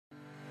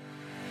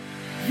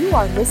You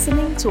are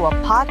listening to a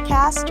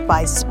podcast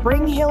by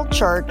Spring Hill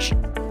Church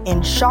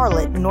in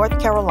Charlotte, North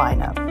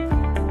Carolina.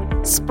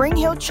 Spring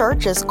Hill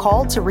Church is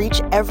called to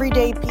reach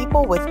everyday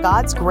people with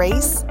God's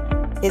grace,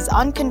 His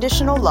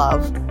unconditional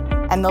love,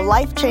 and the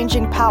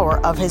life-changing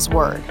power of His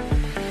Word.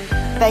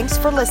 Thanks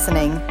for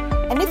listening,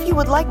 and if you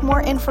would like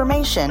more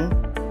information,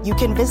 you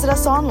can visit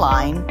us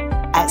online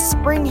at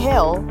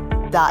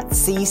springhill.cc.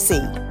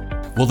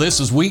 Well, this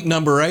is week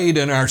number 8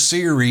 in our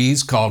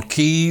series called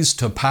Keys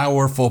to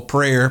Powerful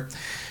Prayer.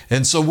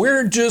 And so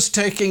we're just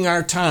taking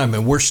our time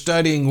and we're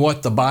studying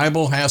what the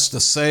Bible has to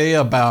say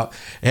about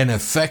an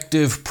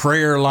effective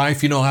prayer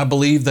life. You know, I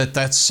believe that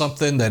that's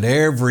something that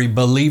every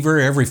believer,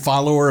 every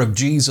follower of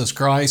Jesus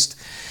Christ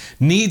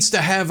needs to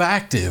have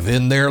active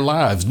in their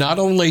lives. Not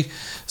only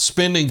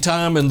spending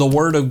time in the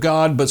Word of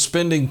God, but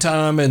spending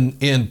time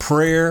in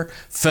prayer,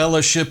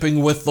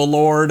 fellowshipping with the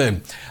Lord.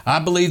 And I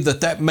believe that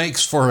that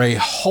makes for a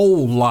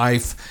whole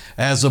life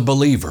as a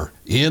believer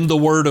in the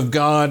Word of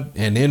God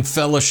and in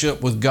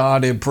fellowship with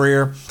God in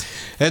prayer.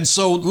 And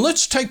so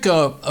let's take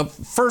a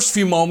first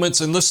few moments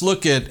and let's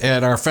look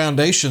at our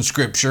foundation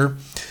scripture.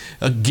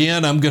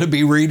 Again, I'm going to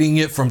be reading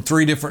it from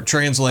 3 different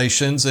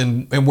translations,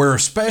 and we're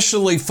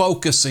especially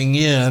focusing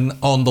in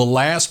on the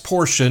last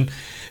portion,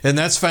 and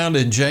that's found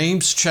in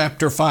James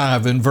chapter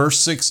 5 and verse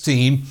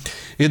 16.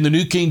 In the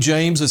New King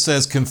James, it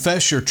says,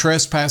 "Confess your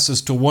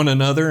trespasses to one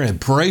another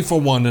and pray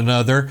for one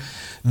another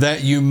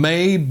that you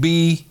may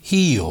be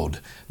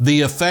healed.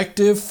 The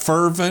effective,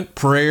 fervent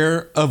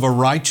prayer of a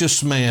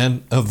righteous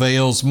man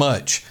avails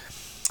much."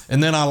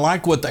 And then I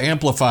like what the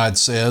Amplified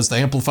says, the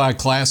Amplified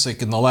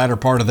Classic in the latter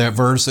part of that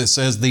verse. It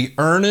says, "The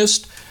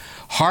earnest,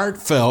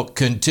 heartfelt,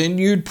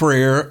 continued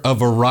prayer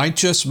of a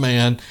righteous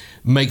man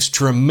makes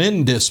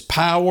tremendous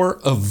power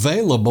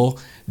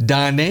available,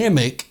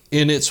 dynamic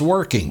in its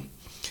working."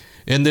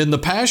 And then the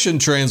Passion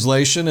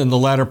Translation in the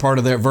latter part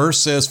of that verse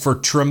says, "For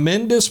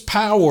tremendous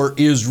power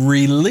is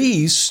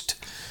released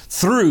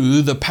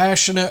through the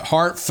passionate,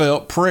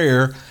 heartfelt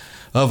prayer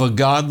of a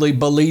godly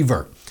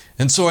believer."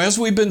 And so as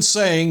we've been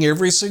saying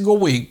every single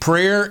week,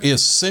 prayer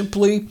is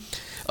simply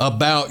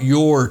about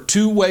your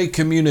two-way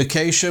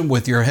communication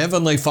with your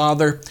Heavenly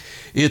Father.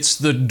 It's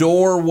the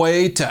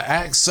doorway to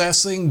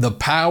accessing the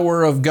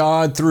power of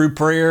God through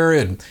prayer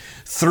and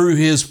through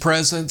His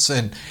presence.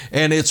 And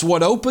it's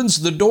what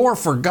opens the door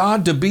for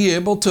God to be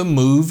able to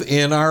move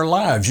in our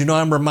lives. You know,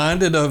 I'm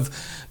reminded of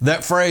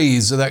that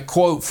phrase, that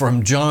quote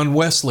from John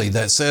Wesley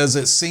that says,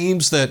 "It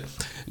seems that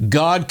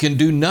God can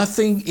do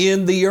nothing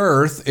in the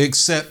earth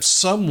except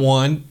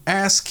someone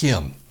ask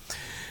Him."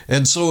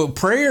 And so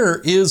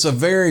prayer is a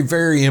very,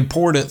 very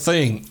important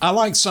thing. I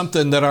like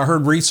something that I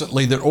heard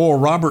recently that Oral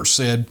Roberts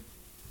said.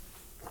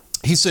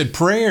 He said,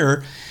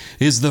 "Prayer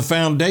is the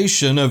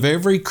foundation of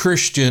every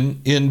Christian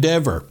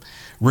endeavor.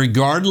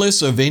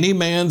 Regardless of any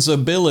man's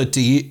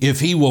ability,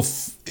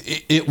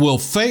 it will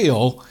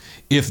fail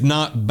if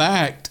not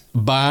backed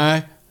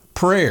by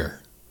prayer."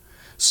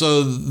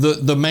 So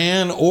the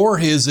man or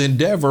his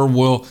endeavor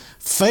will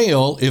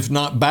fail if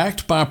not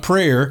backed by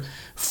prayer.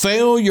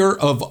 Failure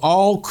of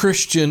all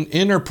Christian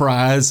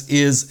enterprise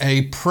is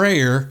a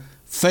prayer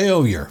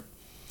failure.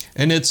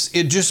 And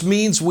it just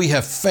means we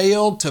have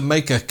failed to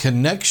make a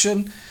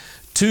connection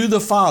to the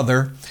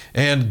Father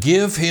and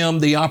give Him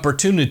the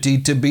opportunity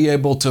to be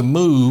able to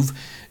move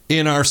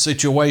in our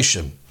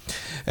situation.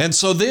 And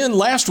so then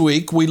last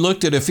week we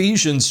looked at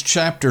Ephesians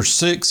chapter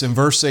 6 and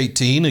verse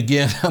 18.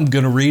 Again, I'm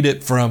going to read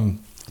it from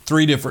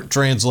 3 different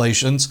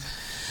translations.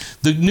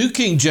 The New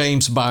King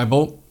James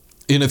Bible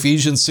in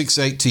Ephesians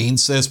 6:18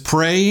 says,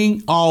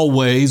 "Praying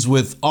always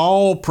with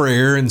all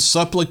prayer and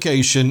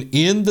supplication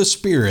in the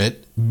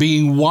Spirit,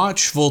 being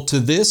watchful to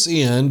this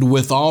end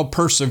with all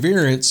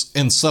perseverance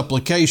and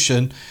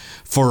supplication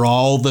for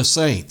all the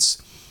saints."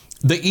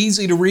 The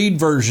easy to read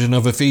version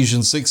of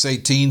Ephesians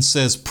 6:18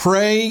 says,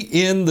 "Pray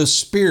in the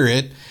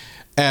Spirit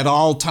at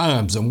all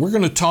times." And we're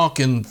going to talk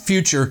in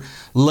future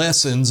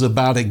lessons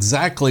about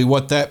exactly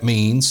what that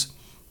means.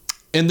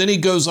 And then he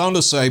goes on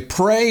to say,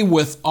 "Pray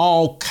with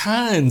all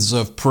kinds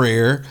of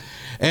prayer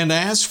and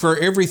ask for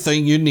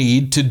everything you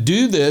need. To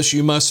do this,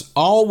 you must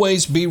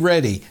always be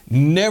ready.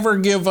 Never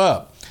give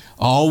up.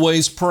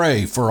 Always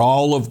pray for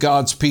all of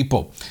God's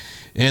people."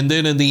 And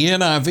then in the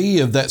NIV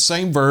of that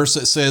same verse,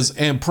 it says,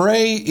 "And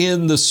pray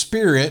in the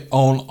Spirit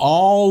on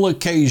all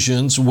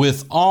occasions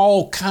with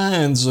all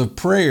kinds of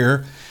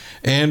prayer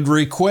and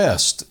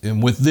request.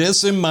 And with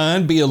this in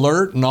mind, be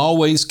alert and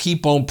always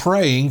keep on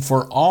praying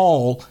for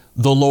all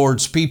the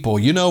Lord's people."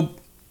 You know,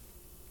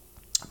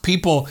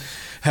 people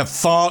have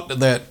thought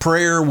that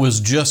prayer was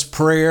just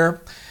prayer,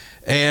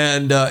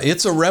 and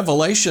it's a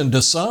revelation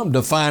to some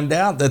to find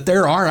out that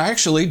there are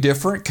actually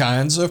different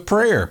kinds of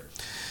prayer.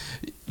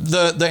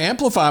 The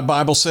Amplified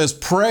Bible says,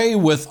 "Pray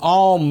with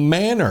all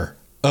manner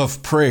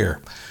of prayer."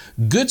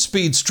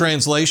 Goodspeed's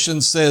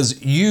translation says,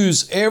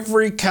 "Use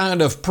every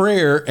kind of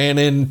prayer and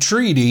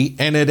entreaty,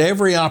 and at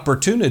every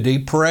opportunity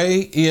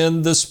pray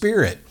in the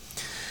Spirit."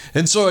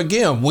 And so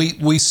again,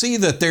 we see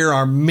that there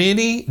are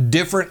many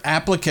different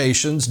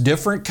applications,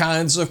 different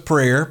kinds of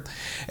prayer,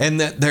 and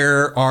that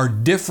there are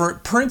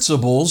different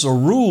principles or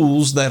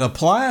rules that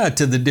apply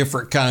to the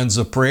different kinds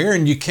of prayer,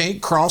 and you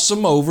can't cross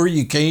them over.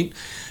 You can't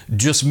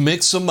just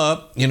mix them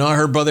up. You know, I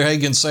heard Brother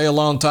Hagin say a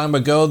long time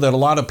ago that a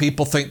lot of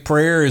people think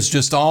prayer is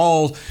just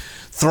all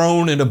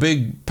thrown in a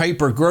big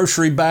paper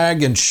grocery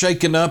bag and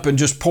shaken up and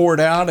just poured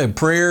out, and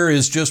prayer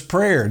is just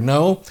prayer.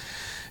 No.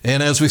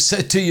 And as we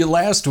said to you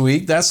last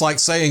week, that's like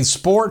saying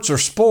sports are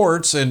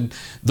sports and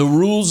the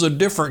rules of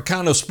different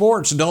kind of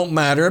sports don't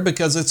matter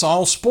because it's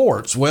all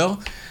sports.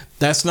 Well,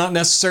 that's not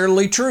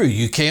necessarily true.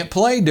 You can't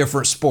play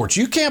different sports.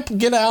 You can't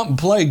get out and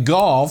play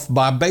golf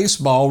by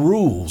baseball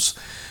rules.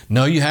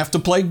 No, you have to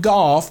play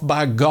golf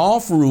by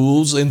golf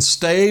rules and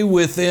stay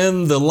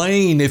within the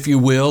lane, if you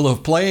will,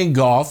 of playing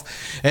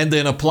golf, and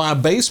then apply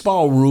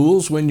baseball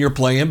rules when you're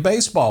playing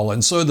baseball.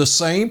 And so the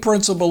same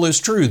principle is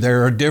true.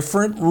 There are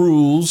different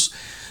rules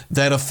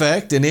that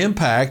affect and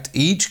impact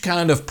each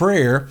kind of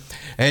prayer,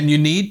 and you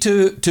need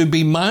to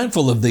be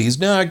mindful of these.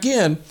 Now,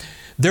 again,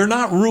 they're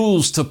not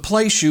rules to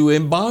place you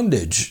in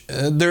bondage.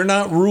 They're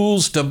not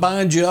rules to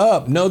bind you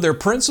up. No, they're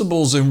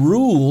principles and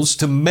rules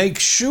to make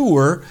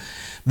sure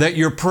that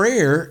your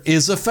prayer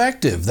is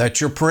effective,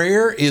 that your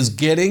prayer is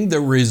getting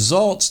the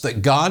results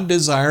that God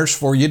desires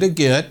for you to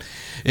get.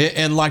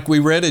 And like we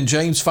read in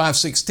James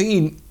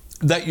 5:16,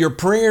 that your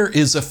prayer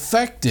is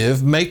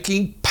effective,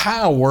 making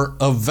power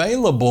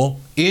available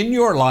in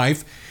your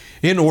life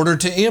in order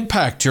to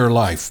impact your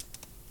life.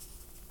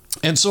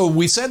 And so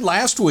we said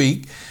last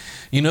week,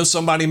 you know,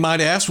 somebody might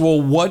ask, well,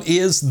 what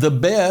is the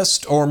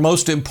best or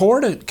most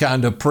important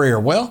kind of prayer?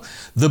 Well,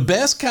 the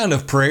best kind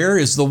of prayer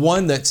is the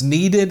one that's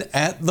needed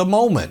at the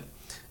moment.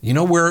 You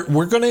know, we're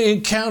going to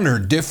encounter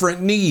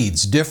different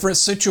needs, different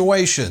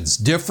situations,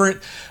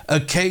 different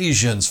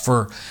occasions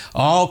for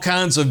all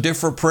kinds of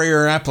different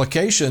prayer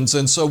applications.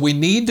 And so we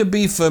need to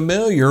be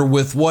familiar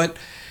with what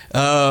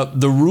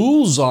the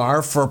rules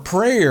are for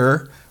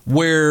prayer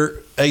where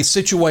a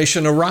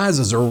situation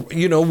arises, or,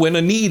 you know, when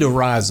a need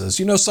arises.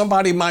 You know,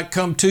 somebody might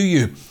come to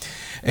you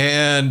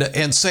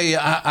and say,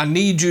 I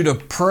need you to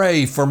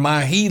pray for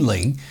my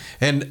healing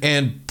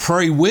and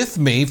pray with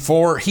me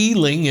for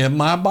healing in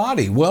my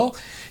body. Well,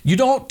 you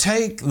don't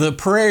take the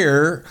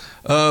prayer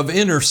of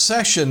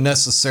intercession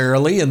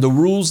necessarily and the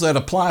rules that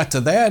apply to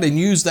that and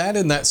use that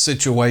in that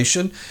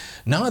situation.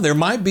 No, there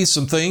might be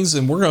some things,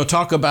 and we're going to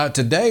talk about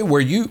today,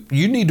 where you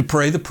need to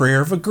pray the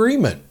prayer of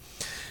agreement.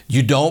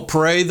 You don't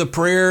pray the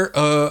prayer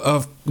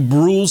of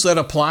rules that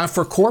apply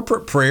for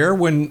corporate prayer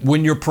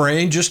when you're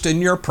praying just in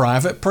your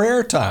private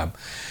prayer time.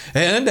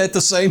 And at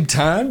the same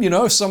time, you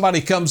know, if somebody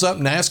comes up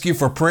and asks you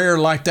for prayer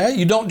like that,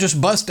 you don't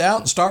just bust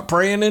out and start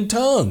praying in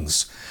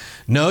tongues.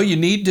 No, you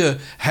need to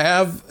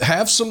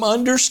have some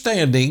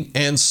understanding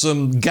and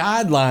some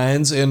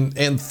guidelines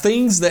and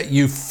things that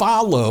you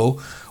follow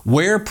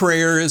where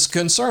prayer is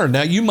concerned.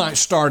 Now, you might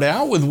start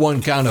out with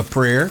one kind of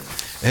prayer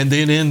and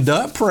then end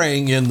up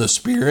praying in the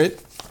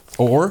Spirit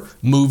or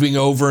moving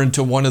over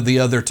into one of the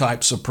other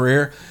types of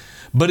prayer.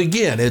 But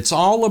again, it's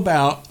all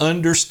about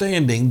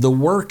understanding the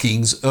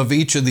workings of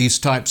each of these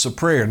types of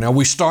prayer. Now,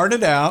 we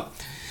started out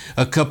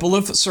a couple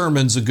of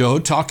sermons ago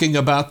talking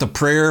about the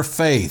prayer of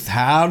faith.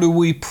 How do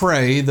we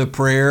pray the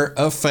prayer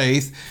of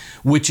faith,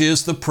 which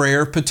is the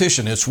prayer of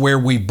petition? It's where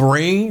we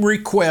bring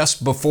requests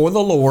before the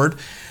Lord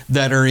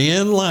that are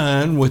in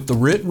line with the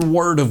written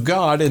word of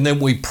God, and then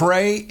we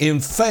pray in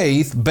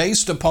faith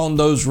based upon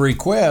those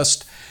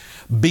requests,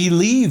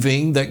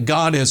 believing that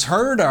God has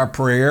heard our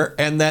prayer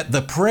and that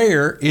the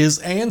prayer is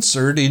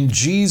answered in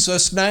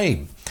Jesus'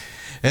 name.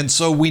 And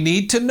so we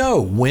need to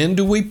know, when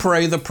do we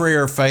pray the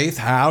prayer of faith?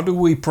 How do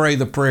we pray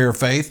the prayer of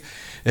faith?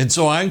 And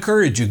so I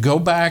encourage you, go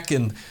back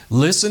and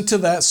listen to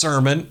that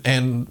sermon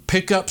and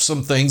pick up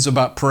some things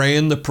about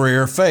praying the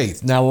prayer of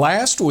faith. Now,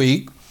 last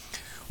week,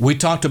 we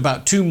talked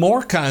about two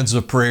more kinds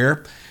of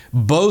prayer,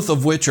 both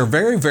of which are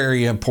very,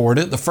 very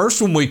important. The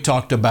first one we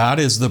talked about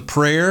is the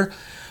prayer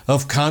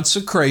of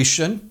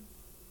consecration.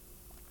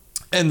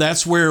 And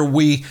that's where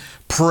we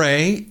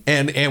pray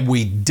and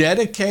we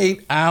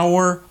dedicate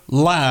our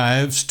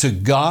lives to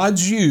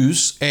God's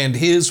use and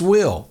His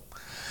will.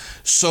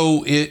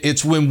 So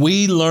it's when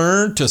we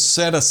learn to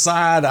set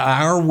aside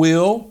our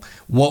will,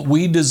 what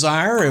we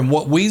desire and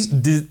what we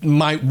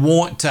might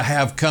want to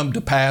have come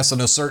to pass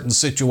in a certain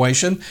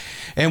situation,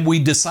 and we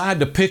decide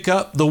to pick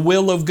up the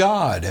will of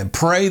God and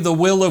pray the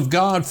will of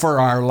God for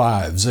our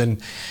lives. And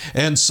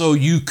so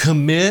you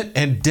commit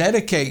and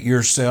dedicate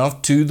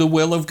yourself to the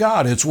will of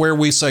God. It's where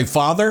we say,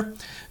 Father,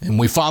 and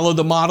we follow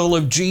the model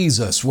of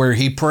Jesus, where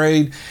He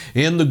prayed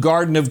in the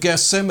Garden of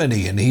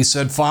Gethsemane, and He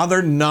said,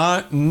 Father,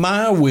 not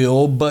my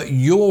will, but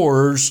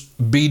yours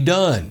be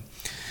done.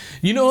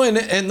 You know,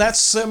 and that's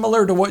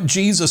similar to what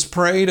Jesus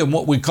prayed and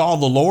what we call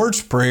the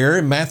Lord's Prayer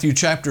in Matthew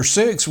chapter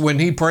 6. When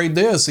He prayed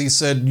this, He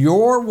said,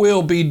 your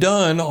will be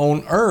done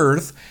on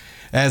earth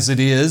as it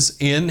is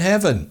in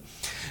heaven.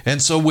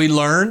 And so we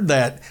learned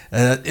that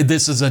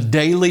this is a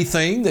daily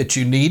thing that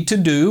you need to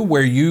do,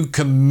 where you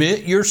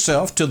commit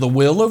yourself to the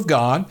will of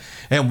God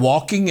and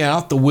walking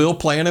out the will,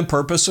 plan, and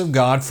purpose of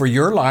God for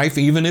your life,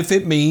 even if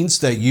it means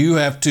that you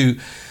have to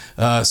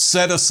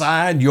set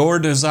aside your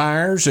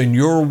desires and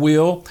your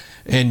will,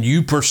 and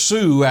you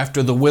pursue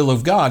after the will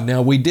of God.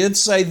 Now, we did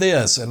say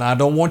this, and I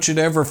don't want you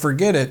to ever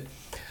forget it,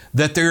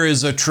 that there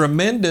is a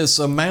tremendous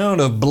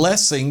amount of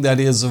blessing that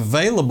is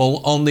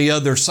available on the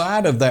other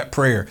side of that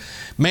prayer.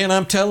 Man,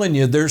 I'm telling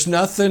you, there's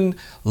nothing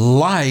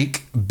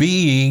like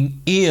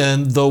being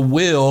in the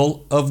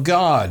will of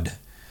God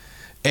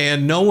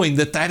and knowing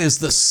that that is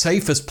the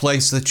safest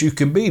place that you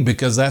can be,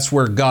 because that's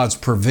where God's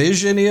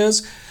provision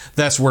is.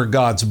 That's where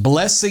God's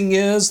blessing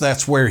is.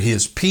 That's where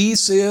His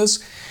peace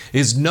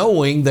is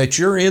knowing that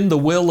you're in the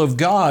will of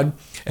God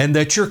and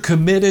that you're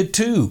committed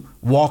to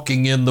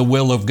walking in the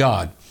will of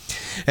God.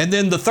 And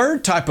then the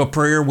third type of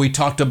prayer we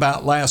talked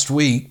about last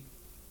week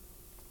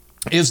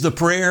is the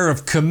prayer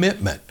of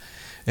commitment.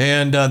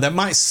 And that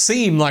might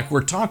seem like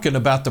we're talking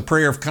about the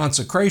prayer of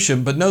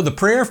consecration, but no, the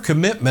prayer of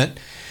commitment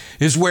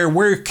is where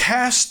we're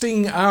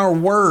casting our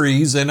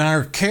worries and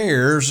our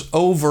cares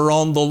over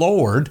on the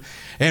Lord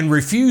and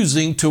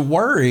refusing to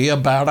worry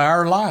about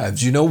our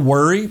lives. You know,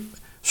 worry,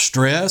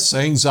 stress,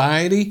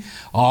 anxiety,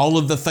 all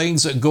of the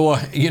things that go,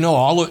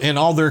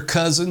 all their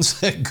cousins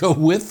that go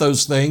with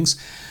those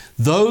things.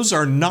 Those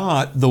are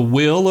not the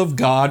will of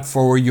God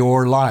for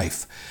your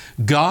life.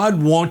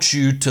 God wants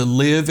you to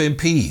live in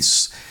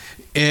peace,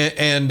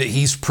 and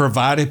He's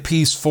provided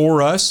peace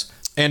for us,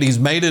 and He's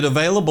made it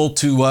available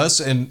to us.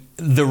 And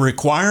the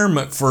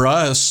requirement for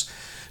us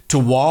to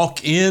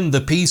walk in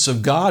the peace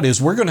of God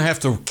is we're going to have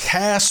to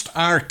cast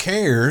our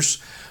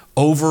cares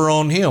over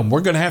on Him.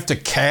 We're going to have to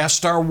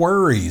cast our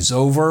worries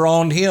over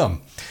on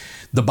Him.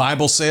 The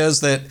Bible says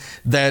that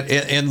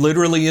and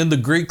literally in the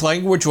Greek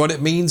language, what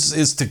it means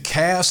is to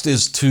cast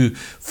is to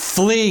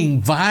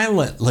fling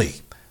violently.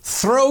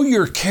 Throw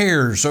your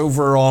cares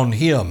over on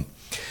Him.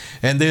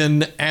 And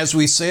then, as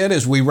we said,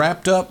 as we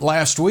wrapped up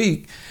last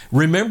week,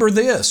 remember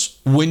this: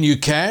 when you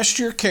cast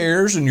your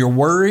cares and your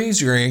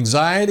worries, your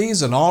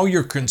anxieties, and all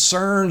your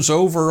concerns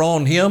over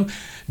on Him,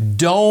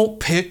 don't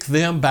pick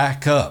them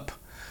back up.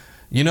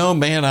 You know,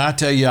 man, I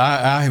tell you,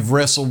 I have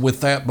wrestled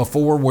with that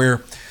before,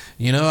 where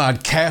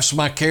I'd cast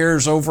my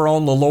cares over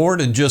on the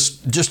Lord, and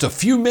just a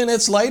few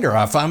minutes later,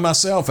 I find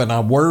myself and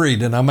I'm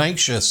worried and I'm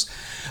anxious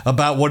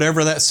about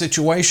whatever that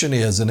situation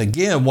is. And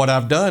again, what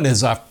I've done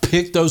is I've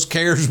picked those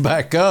cares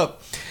back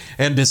up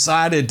and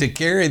decided to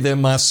carry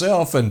them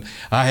myself. And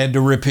I had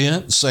to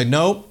repent and say,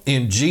 nope,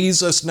 in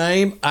Jesus'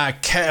 name, I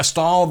cast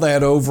all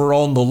that over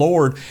on the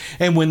Lord.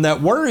 And when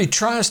that worry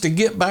tries to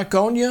get back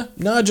on you,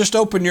 no, just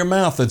open your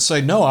mouth and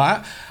say, no,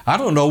 I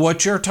don't know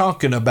what you're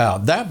talking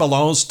about. That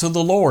belongs to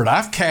the Lord.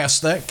 I've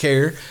cast that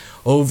care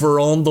over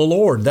on the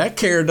Lord. That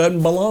care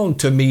doesn't belong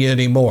to me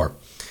anymore.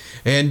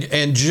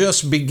 And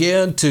just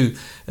begin to,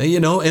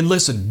 and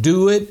listen,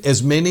 do it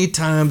as many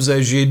times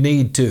as you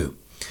need to.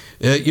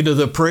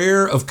 The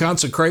prayer of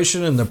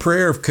consecration and the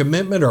prayer of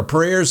commitment are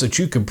prayers that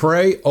you can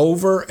pray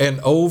over and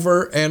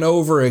over and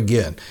over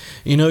again.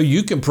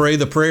 You can pray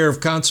the prayer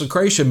of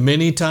consecration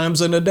many times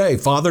in a day.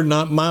 Father,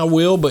 not my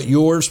will, but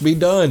yours be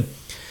done.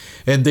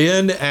 And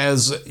then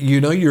as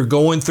you're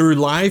going through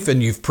life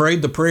and you've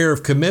prayed the prayer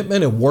of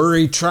commitment and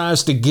worry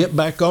tries to get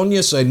back on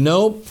you, say,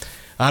 no,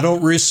 I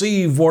don't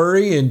receive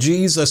worry in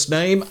Jesus'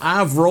 name.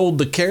 I've rolled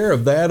the care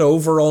of that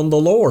over on the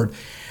Lord.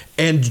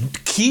 And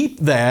keep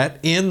that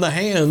in the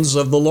hands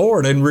of the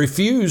Lord and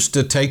refuse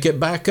to take it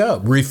back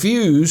up.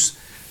 Refuse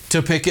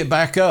to pick it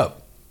back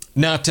up.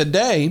 Now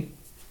today,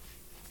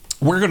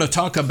 we're going to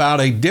talk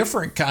about a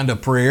different kind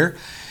of prayer.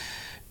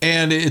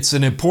 And it's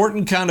an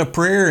important kind of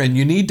prayer, and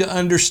you need to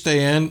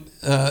understand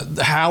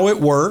how it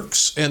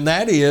works. And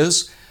that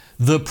is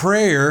the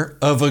prayer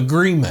of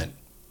agreement.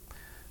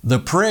 The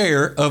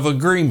prayer of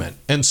agreement.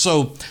 And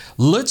so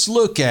let's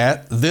look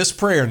at this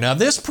prayer. Now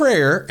this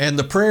prayer and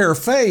the prayer of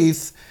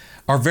faith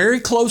are very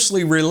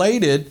closely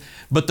related,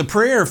 but the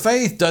prayer of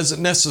faith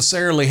doesn't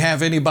necessarily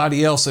have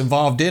anybody else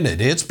involved in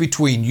it. It's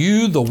between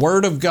you, the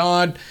Word of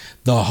God,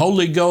 the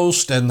Holy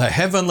Ghost, and the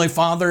Heavenly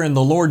Father and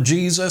the Lord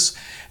Jesus,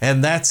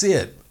 and that's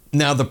it.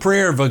 Now, the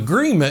prayer of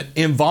agreement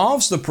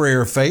involves the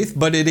prayer of faith,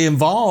 but it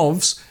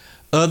involves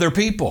other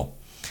people.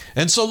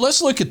 And so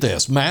let's look at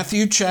this.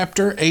 Matthew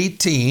chapter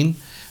 18,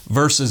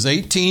 verses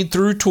 18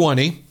 through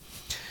 20.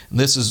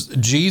 This is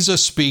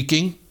Jesus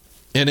speaking.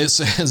 And it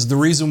says, the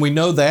reason we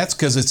know that's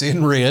because it's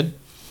in red.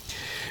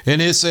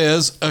 And it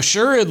says,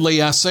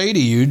 assuredly I say to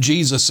you,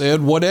 Jesus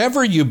said,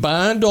 whatever you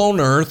bind on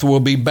earth will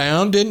be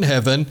bound in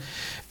heaven,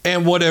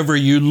 and whatever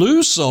you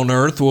loose on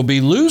earth will be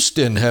loosed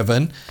in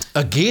heaven.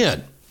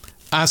 Again,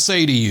 I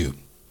say to you.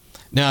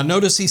 Now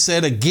notice he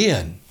said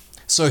again.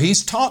 So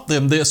he's taught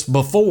them this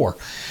before.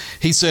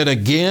 He said,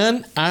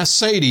 again, I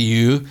say to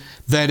you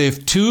that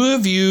if two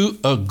of you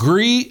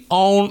agree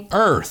on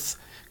earth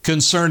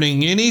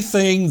concerning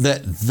anything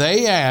that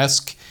they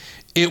ask,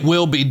 it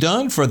will be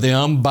done for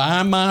them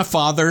by my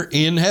Father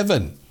in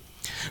heaven.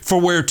 For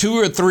where two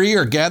or three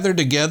are gathered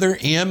together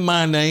in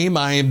my name,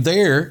 I am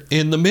there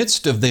in the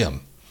midst of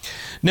them.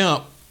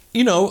 Now,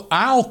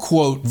 I'll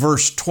quote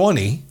verse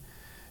 20,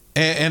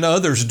 and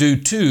others do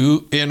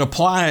too, and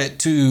apply it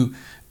to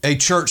a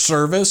church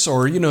service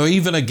or,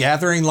 even a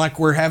gathering like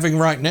we're having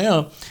right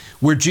now,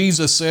 where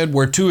Jesus said,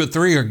 where two or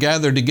three are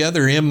gathered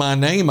together in my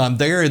name, I'm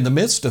there in the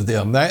midst of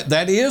them.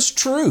 That is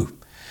true.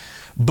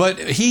 But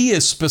he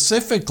is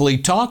specifically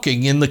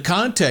talking in the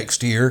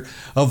context here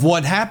of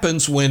what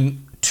happens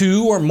when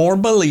two or more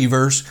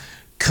believers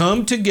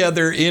come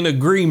together in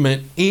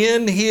agreement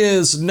in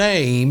his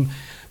name,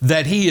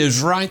 that he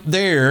is right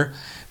there.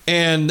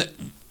 And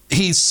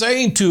he's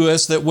saying to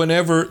us that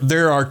whenever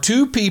there are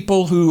two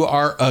people who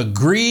are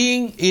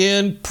agreeing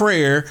in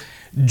prayer,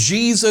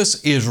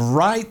 Jesus is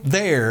right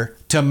there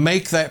to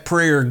make that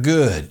prayer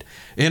good.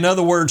 In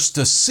other words,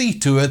 to see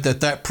to it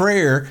that that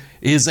prayer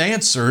is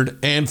answered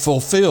and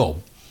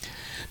fulfilled.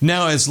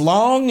 Now, as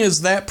long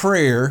as that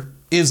prayer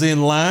is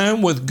in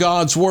line with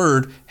God's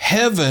word,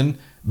 heaven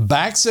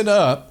backs it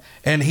up,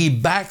 and he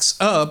backs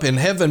up, and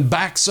heaven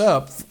backs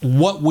up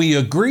what we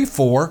agree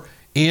for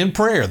in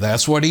prayer.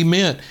 That's what he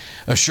meant.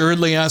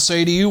 Assuredly, I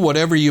say to you,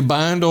 whatever you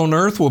bind on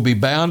earth will be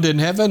bound in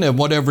heaven, and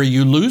whatever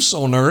you loose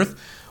on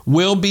earth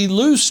will be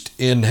loosed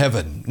in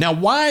heaven. Now,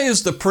 why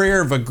is the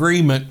prayer of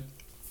agreement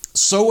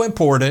so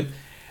important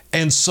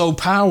and so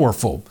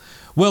powerful?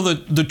 Well,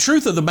 the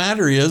truth of the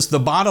matter is, the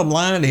bottom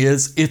line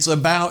is, it's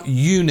about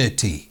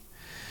unity.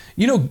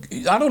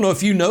 I don't know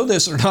if you know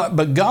this or not,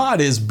 but God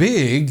is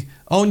big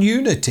on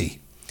unity.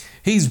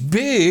 He's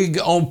big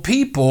on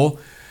people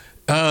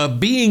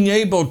being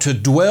able to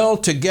dwell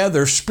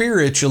together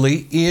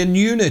spiritually in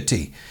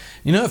unity.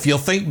 If you'll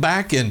think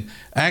back in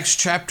Acts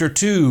chapter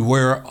 2,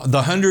 where the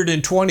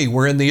 120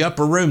 were in the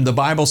upper room, the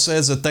Bible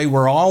says that they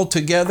were all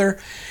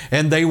together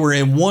and they were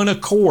in one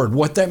accord.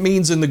 What that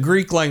means in the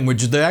Greek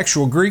language, the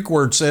actual Greek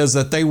word says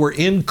that they were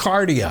in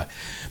cardia,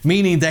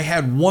 meaning they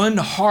had one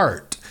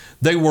heart.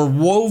 They were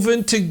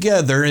woven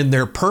together in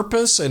their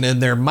purpose and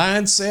in their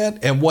mindset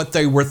and what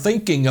they were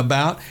thinking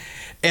about.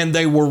 And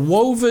they were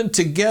woven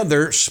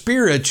together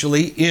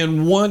spiritually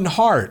in one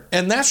heart.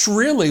 And that's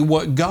really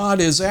what God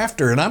is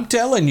after. And I'm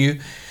telling you,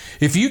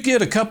 if you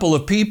get a couple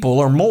of people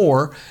or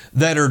more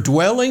that are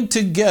dwelling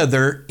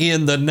together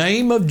in the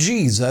name of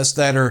Jesus,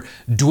 that are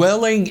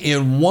dwelling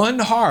in one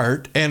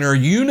heart and are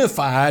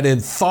unified in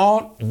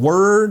thought,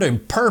 word,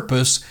 and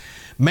purpose,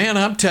 man,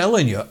 I'm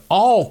telling you,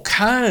 all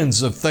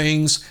kinds of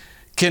things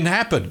can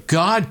happen.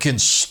 God can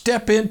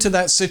step into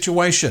that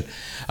situation.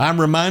 I'm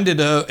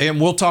reminded of,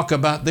 and we'll talk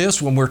about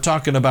this when we're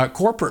talking about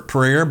corporate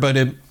prayer, but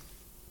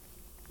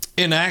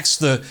in Acts,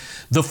 the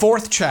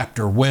 4th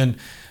chapter, when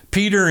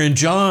Peter and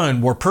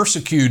John were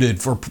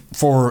persecuted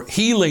for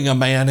healing a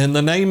man in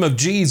the name of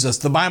Jesus,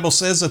 the Bible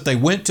says that they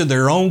went to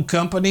their own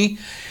company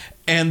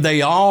and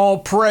they all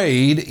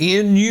prayed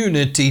in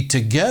unity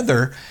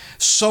together,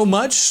 so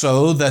much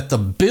so that the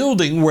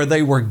building where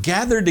they were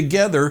gathered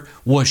together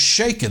was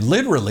shaken,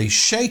 literally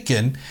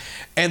shaken.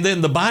 And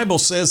then the Bible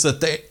says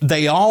that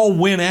they all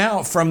went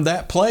out from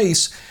that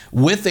place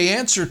with the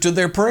answer to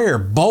their prayer,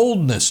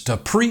 boldness to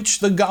preach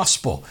the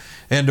gospel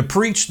and to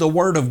preach the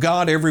word of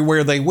God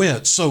everywhere they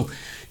went. So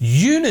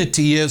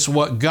unity is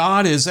what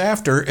God is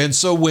after. And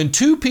so when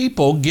two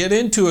people get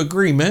into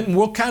agreement, and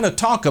we'll kind of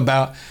talk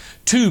about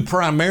two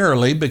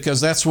primarily because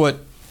that's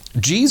what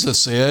Jesus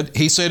said.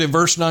 He said in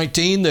verse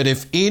 19 that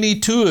if any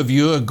two of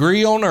you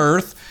agree on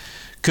earth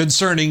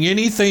concerning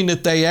anything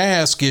that they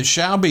ask, it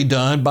shall be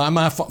done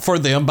for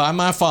them by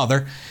my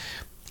Father.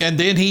 And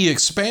then he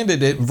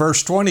expanded it in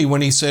verse 20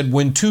 when he said,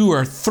 when two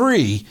or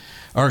three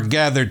are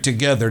gathered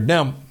together.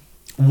 Now,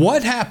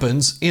 what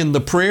happens in the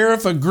prayer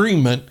of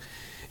agreement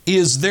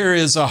is there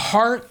is a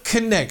heart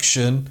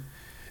connection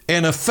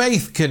and a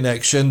faith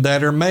connection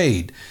that are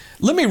made.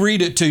 Let me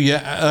read it to you.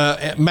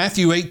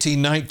 Matthew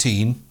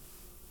 18:19.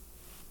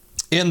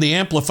 In the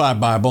Amplified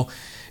Bible,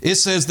 it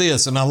says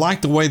this, and I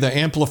like the way the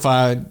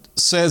Amplified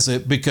says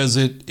it because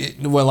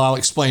I'll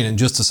explain in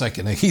just a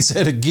second. He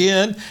said,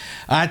 again,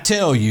 I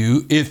tell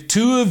you, if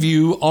two of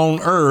you on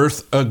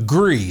earth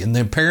agree, and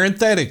then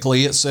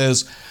parenthetically it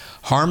says,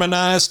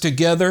 harmonize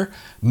together,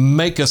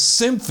 make a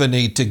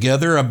symphony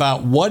together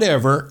about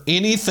whatever,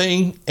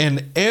 anything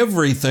and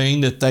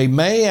everything that they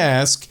may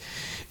ask,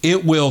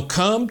 it will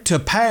come to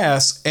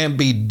pass and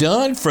be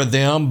done for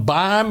them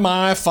by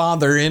my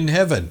Father in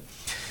heaven.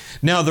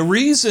 Now, the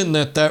reason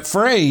that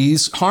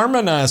phrase,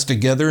 harmonize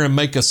together and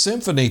make a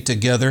symphony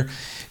together,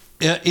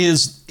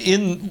 is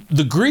in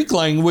the Greek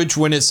language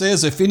when it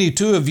says, if any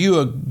two of you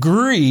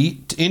agree,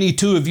 any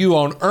two of you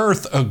on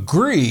earth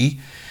agree,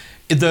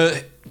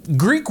 the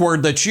Greek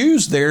word that's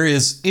used there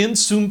is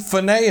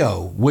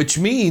ensymphoneo, which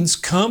means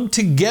come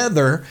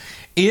together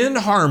in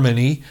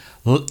harmony,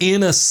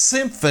 in a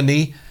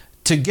symphony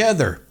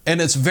together. And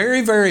it's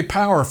very, very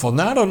powerful.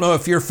 Now, I don't know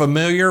if you're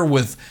familiar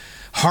with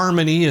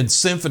Harmony and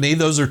symphony,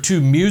 those are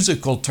two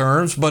musical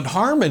terms, but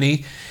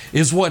harmony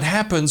is what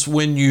happens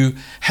when you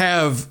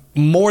have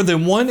more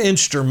than one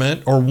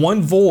instrument or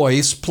one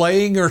voice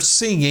playing or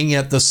singing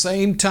at the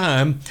same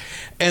time,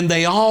 and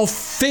they all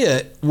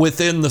fit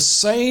within the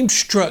same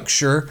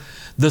structure,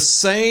 the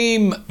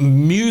same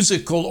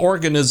musical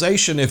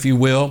organization, if you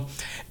will.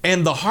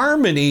 And the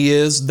harmony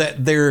is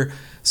that they're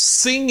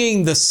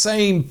singing the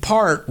same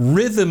part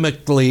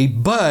rhythmically,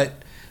 but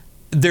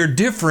they're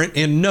different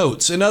in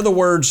notes. In other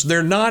words,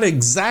 they're not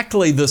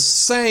exactly the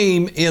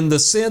same in the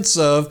sense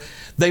of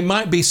they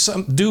might be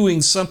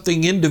doing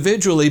something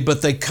individually,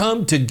 but they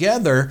come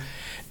together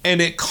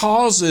and it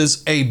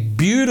causes a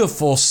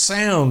beautiful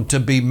sound to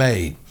be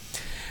made.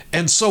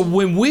 And so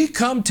when we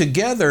come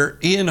together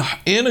in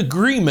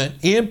agreement,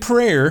 in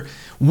prayer,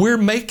 we're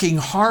making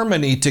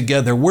harmony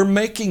together. We're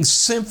making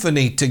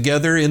symphony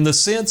together in the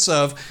sense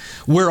of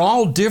we're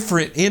all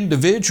different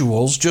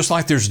individuals, just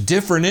like there's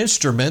different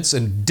instruments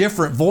and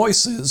different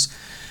voices.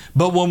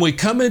 But when we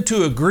come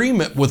into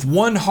agreement with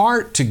one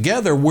heart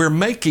together, we're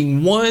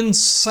making one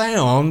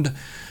sound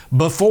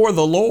before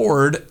the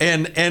Lord,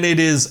 and it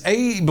is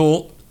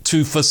able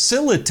to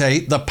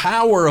facilitate the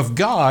power of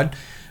God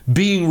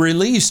being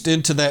released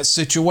into that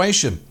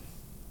situation.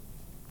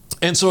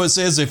 And so it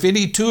says, if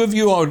any two of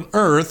you on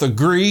earth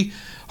agree,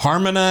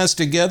 harmonize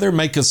together,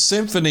 make a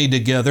symphony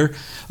together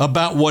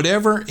about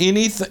whatever,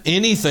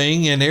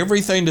 anything and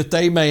everything that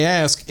they may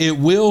ask, it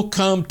will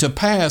come to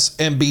pass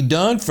and be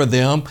done for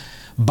them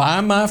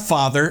by my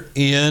Father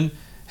in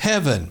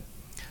heaven.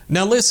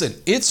 Now listen,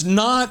 it's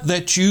not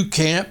that you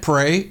can't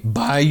pray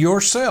by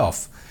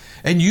yourself,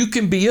 and you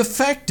can be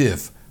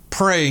effective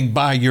praying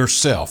by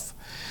yourself.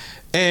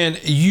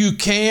 And you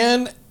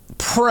can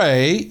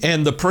pray,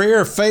 and the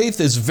prayer of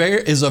faith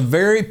is a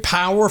very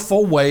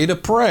powerful way to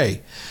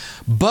pray.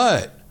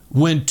 But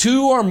when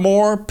two or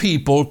more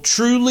people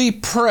truly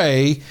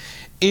pray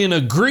in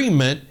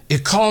agreement,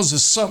 it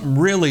causes something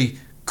really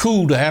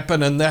cool to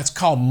happen, and that's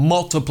called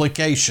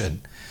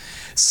multiplication.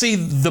 See,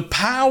 the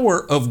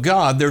power of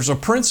God, there's a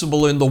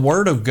principle in the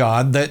Word of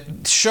God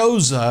that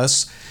shows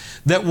us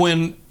that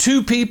when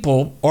two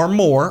people or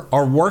more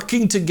are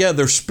working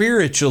together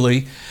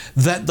spiritually,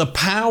 that the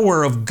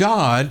power of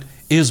God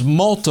is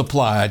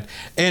multiplied,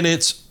 and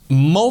it's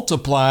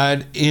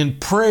multiplied in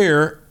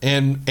prayer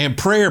and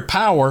prayer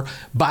power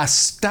by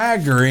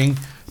staggering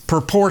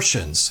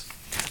proportions.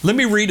 Let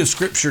me read a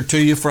scripture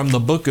to you from the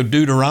book of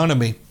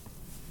Deuteronomy.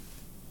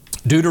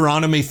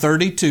 Deuteronomy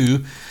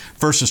 32,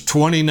 verses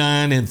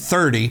 29 and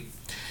 30.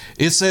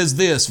 It says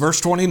this, verse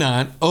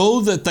 29,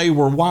 "Oh, that they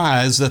were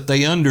wise, that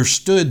they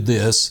understood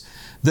this,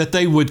 that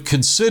they would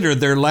consider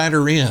their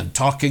latter end,"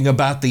 talking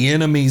about the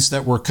enemies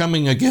that were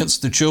coming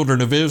against the children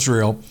of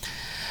Israel.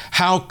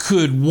 "How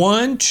could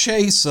one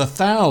chase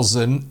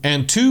 1,000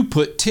 and two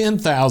put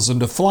 10,000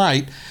 to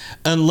flight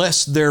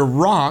unless their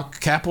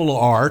rock," capital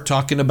R,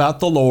 talking about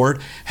the Lord,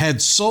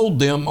 "had sold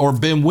them or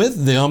been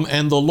with them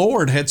and the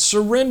Lord had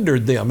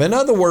surrendered them?" In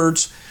other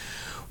words,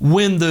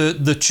 when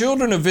the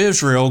children of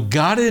Israel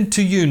got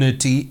into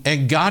unity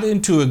and got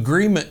into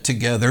agreement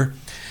together,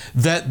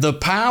 that the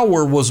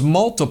power was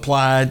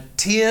multiplied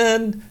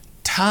 10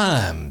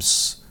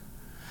 times.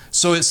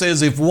 So it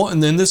says if one,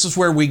 and then this is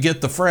where we get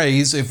the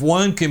phrase, if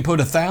one can put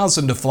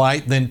 1,000 to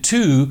flight, then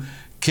two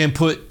can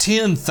put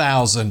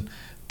 10,000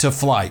 to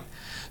flight.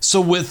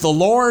 So with the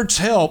Lord's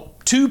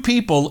help, two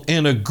people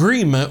in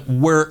agreement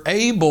were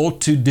able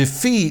to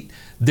defeat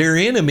their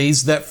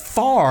enemies that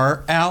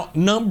far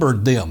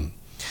outnumbered them.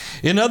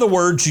 In other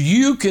words,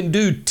 you can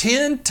do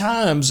 10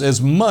 times as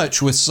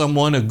much with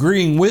someone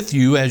agreeing with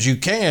you as you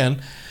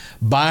can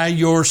by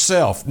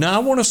yourself. Now, I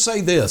want to say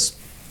this.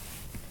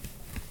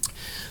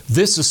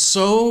 This is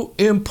so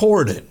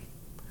important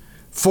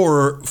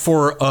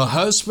for a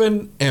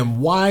husband and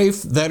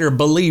wife that are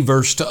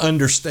believers to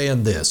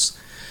understand this.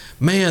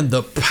 Man,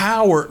 the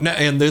power,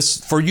 and this,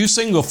 for you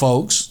single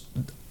folks,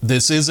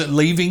 this isn't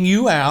leaving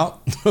you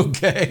out,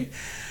 okay?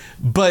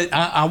 But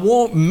I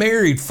want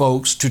married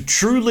folks to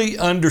truly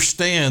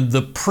understand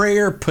the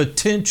prayer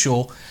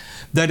potential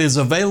that is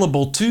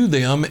available to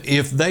them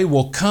if they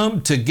will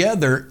come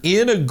together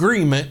in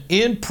agreement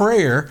in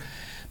prayer.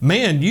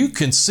 Man, you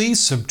can see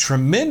some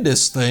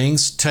tremendous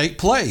things take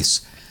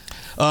place.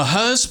 A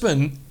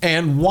husband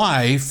and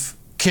wife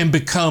can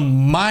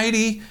become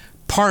mighty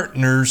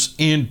partners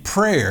in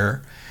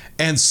prayer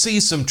and see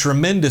some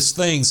tremendous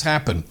things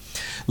happen.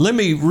 Let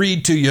me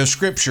read to you a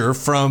scripture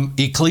from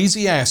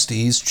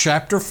Ecclesiastes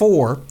chapter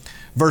 4,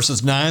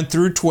 verses 9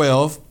 through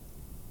 12.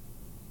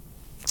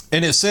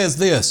 And it says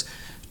this,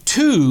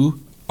 "Two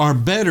are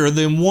better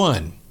than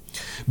one,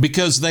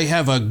 because they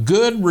have a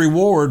good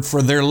reward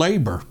for their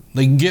labor."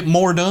 They can get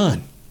more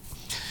done.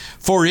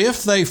 "For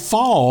if they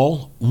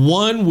fall,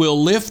 one will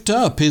lift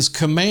up his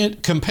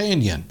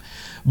companion.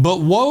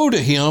 But woe to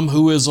him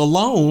who is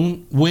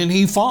alone when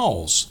he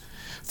falls,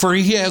 for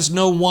he has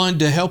no one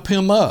to help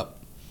him up.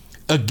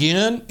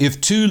 Again, if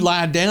two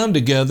lie down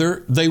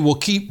together, they will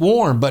keep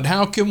warm. But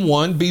how can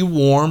one be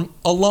warm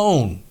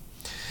alone?"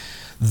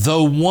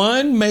 Though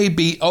one may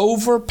be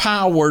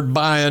overpowered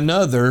by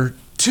another,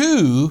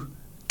 two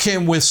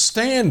can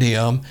withstand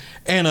him,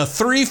 and a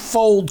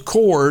threefold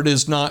cord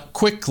is not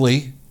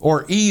quickly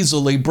or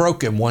easily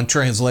broken, one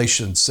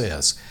translation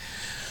says.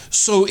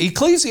 So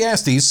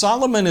Ecclesiastes,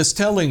 Solomon is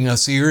telling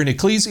us here in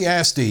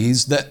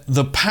Ecclesiastes that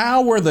the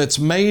power that's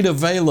made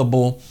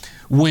available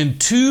when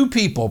two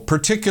people,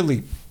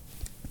 particularly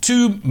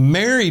two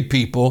married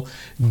people,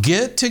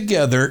 get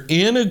together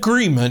in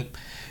agreement,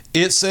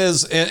 it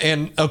says,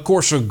 and of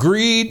course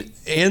agreed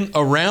in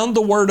around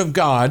the Word of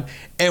God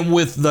and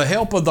with the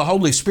help of the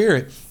Holy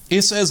Spirit,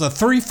 it says a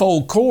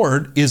threefold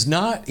cord is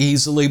not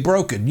easily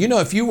broken. You know,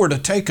 if you were to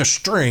take a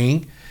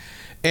string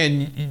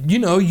and, you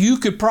know, you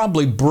could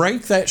probably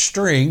break that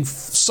string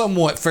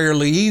somewhat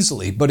fairly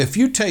easily. But if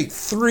you take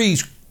three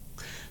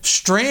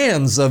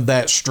strands of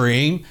that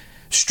string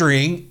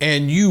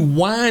and you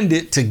wind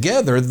it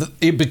together,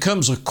 it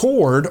becomes a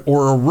cord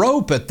or a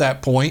rope at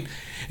that point,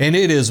 and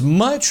it is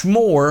much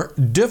more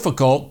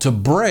difficult to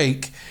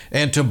break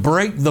and to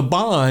break the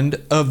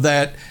bond of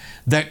that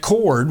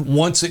cord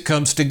once it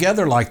comes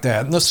together like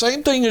that. And the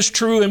same thing is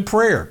true in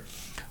prayer.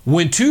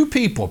 When two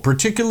people,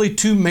 particularly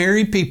two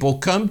married people,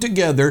 come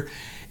together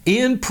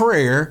in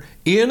prayer,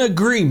 in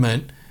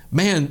agreement,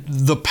 man,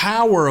 the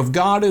power of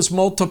God is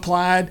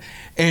multiplied,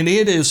 and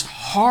it is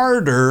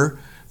harder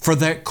for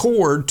that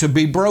cord to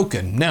be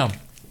broken. Now,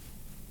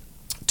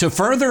 to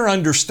further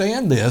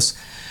understand this,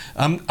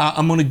 I'm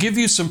going to give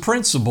you some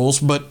principles,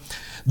 but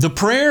the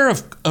prayer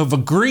of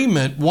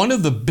agreement, one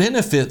of the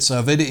benefits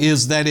of it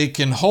is that it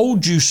can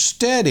hold you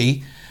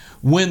steady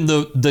when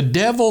the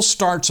devil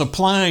starts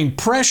applying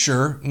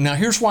pressure. Now,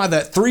 here's why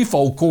that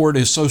threefold cord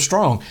is so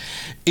strong,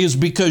 is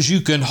because you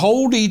can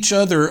hold each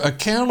other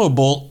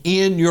accountable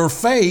in your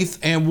faith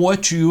and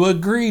what you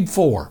agreed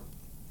for.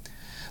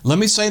 Let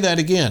me say that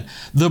again.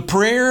 The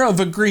prayer of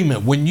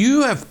agreement, when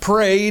you have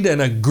prayed and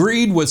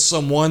agreed with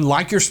someone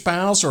like your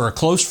spouse or a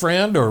close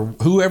friend or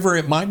whoever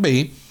it might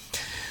be,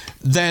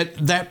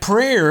 that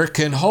prayer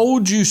can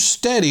hold you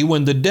steady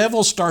when the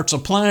devil starts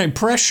applying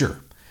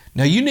pressure.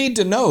 Now, you need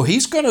to know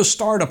he's going to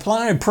start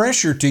applying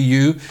pressure to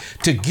you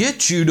to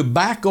get you to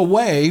back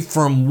away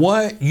from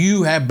what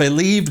you have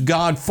believed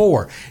God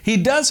for. He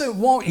doesn't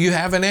want you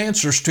having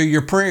answers to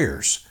your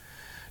prayers.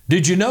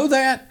 Did you know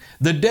that?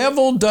 The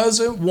devil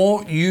doesn't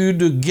want you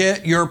to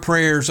get your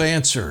prayers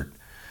answered.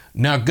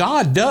 Now,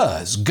 God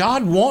does.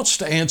 God wants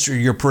to answer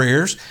your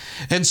prayers.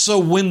 And so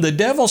when the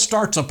devil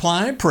starts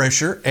applying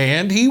pressure,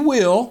 and he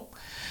will,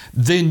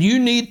 then you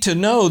need to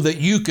know that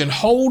you can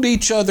hold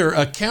each other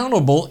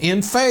accountable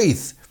in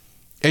faith.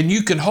 And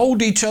you can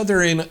hold each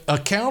other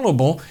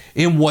accountable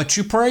in what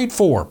you prayed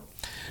for.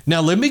 Now,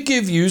 let me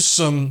give you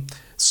some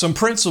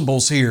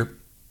principles here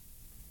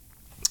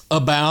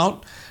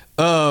about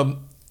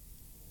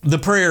the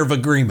prayer of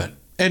agreement.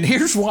 And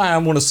here's why I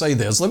want to say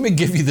this. Let me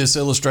give you this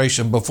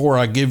illustration before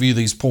I give you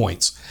these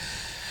points.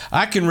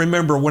 I can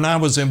remember when I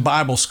was in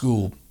Bible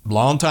school a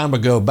long time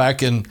ago,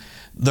 back in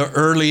the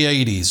early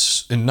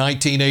 80s, in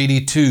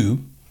 1982,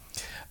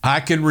 I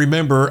can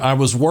remember I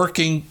was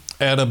working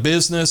at a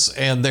business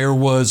and there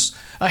was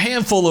a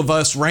handful of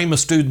us Rhema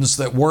students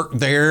that worked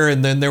there,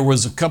 and then there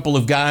was a couple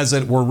of guys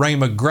that were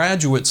Rhema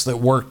graduates that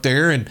worked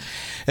there, and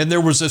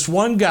there was this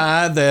one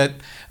guy that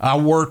I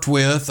worked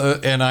with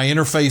and I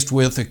interfaced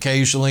with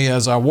occasionally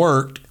as I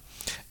worked.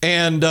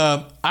 And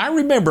I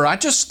remember, I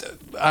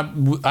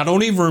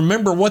don't even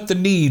remember what the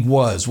need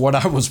was, what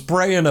I was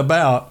praying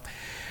about.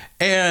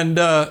 And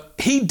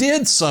he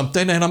did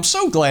something, and I'm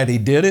so glad he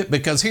did it,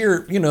 because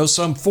here,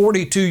 some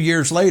 42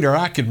 years later,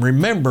 I can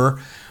remember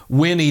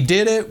when he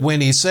did it,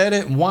 when he said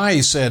it, and why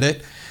he said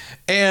it.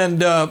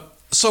 And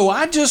so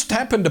I just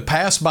happened to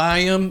pass by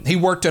him. He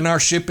worked in our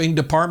shipping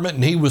department,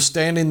 and he was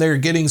standing there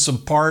getting some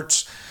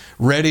parts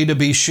ready to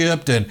be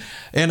shipped.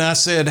 And I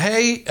said,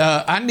 hey,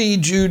 I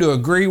need you to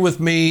agree with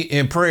me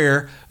in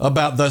prayer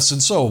about thus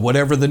and so,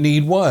 whatever the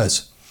need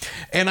was.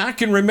 And I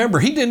can remember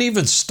he didn't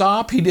even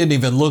stop. He didn't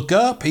even look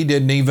up. He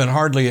didn't even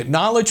hardly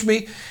acknowledge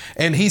me.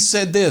 And he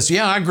said this,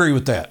 yeah, I agree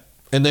with that.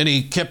 And then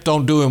he kept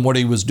on doing what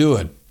he was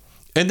doing.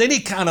 And then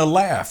he kind of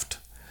laughed.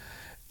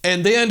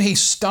 And then he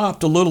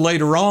stopped a little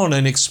later on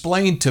and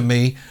explained to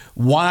me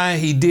why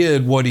he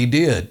did what he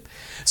did.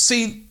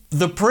 See,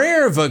 the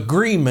prayer of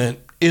agreement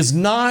is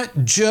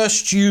not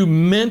just you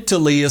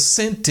mentally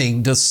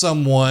assenting to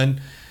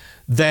someone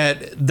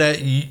that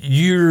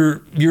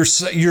you're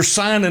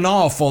signing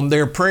off on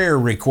their prayer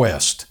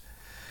request.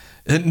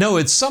 No,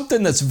 it's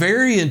something that's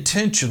very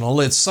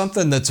intentional. It's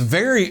something that's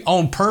very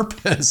on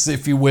purpose,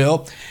 if you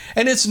will.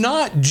 And it's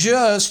not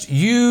just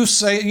you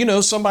say,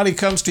 somebody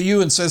comes to you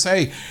and says,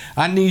 hey,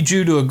 I need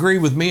you to agree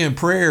with me in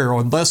prayer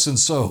on thus and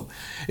so.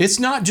 It's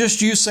not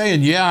just you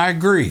saying, yeah, I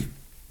agree.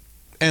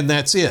 And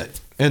that's it.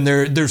 And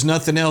there's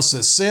nothing else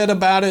that's said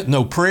about it.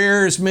 No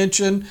prayer is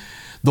mentioned.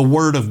 The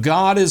Word of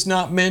God is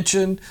not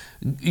mentioned.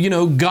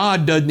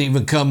 God doesn't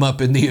even come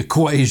up in the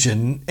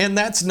equation. And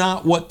that's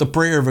not what the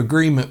prayer of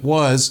agreement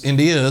was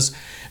and is.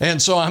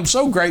 And so I'm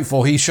so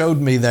grateful he showed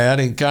me that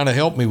and kind of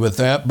helped me with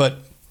that. But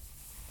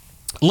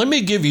Let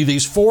me give you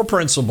these 4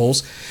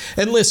 principles.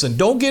 And listen,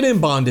 don't get in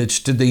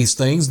bondage to these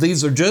things.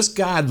 These are just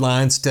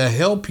guidelines to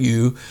help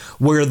you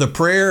where the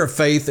prayer of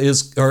faith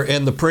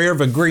and the prayer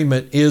of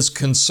agreement is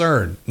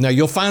concerned. Now,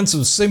 you'll find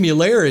some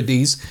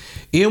similarities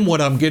in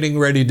what I'm getting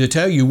ready to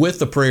tell you with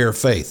the prayer of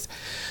faith.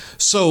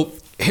 So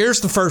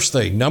here's the first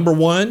thing. Number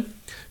 1,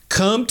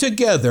 come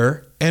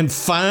together and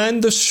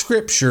find the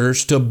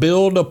scriptures to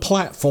build a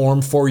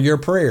platform for your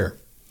prayer.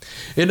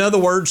 In other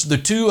words, the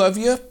 2 of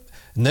you,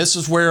 and this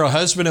is where a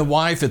husband and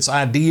wife, it's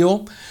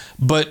ideal,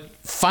 but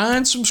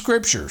find some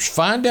scriptures.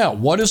 Find out,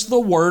 what does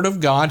the Word of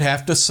God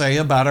have to say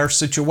about our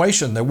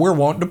situation that we're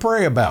wanting to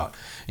pray about?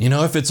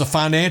 If it's a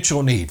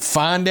financial need,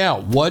 find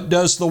out, what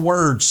does the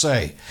Word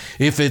say?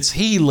 If it's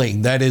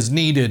healing that is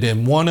needed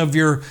in one of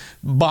your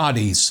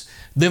bodies,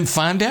 then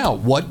find out,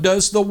 what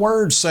does the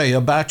Word say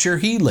about your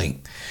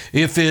healing?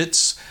 If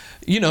it's,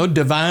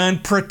 divine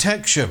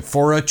protection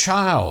for a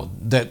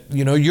child, that,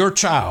 your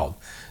child,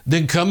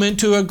 then come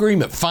into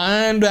agreement.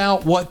 Find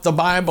out what the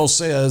Bible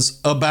says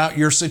about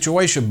your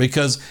situation,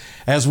 because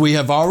as we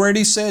have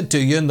already said to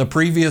you in the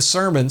previous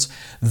sermons,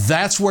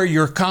 that's where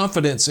your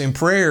confidence in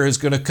prayer is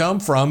going to come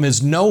from,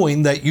 is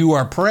knowing that you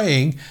are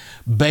praying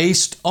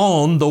based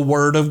on the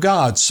Word of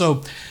God.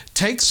 So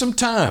take some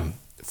time,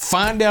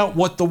 find out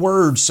what the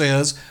Word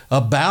says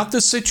about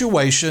the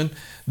situation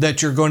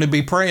that you're going to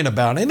be praying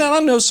about. And I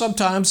know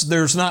sometimes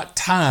there's not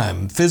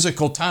time,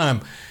 physical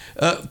time,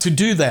 to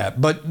do that.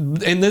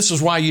 And this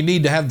is why you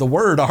need to have the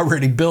Word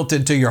already built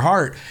into your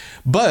heart.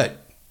 But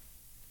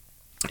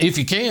if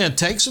you can,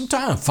 take some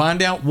time,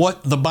 find out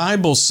what the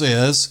Bible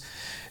says,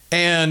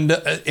 and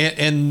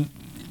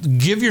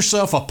give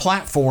yourself a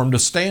platform to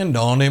stand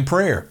on in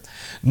prayer.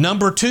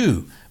 Number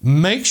 2,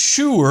 make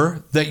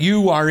sure that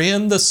you are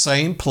in the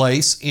same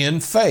place in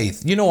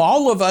faith.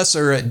 All of us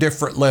are at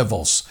different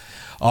levels.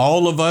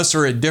 All of us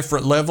are at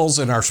different levels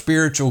in our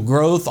spiritual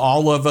growth.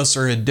 All of us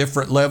are at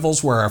different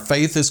levels where our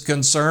faith is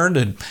concerned.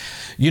 And,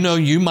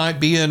 you might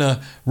be in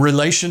a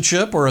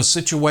relationship or a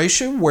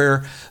situation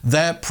where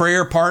that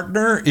prayer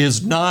partner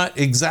is not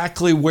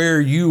exactly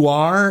where you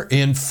are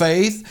in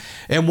faith.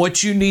 And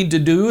what you need to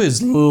do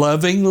is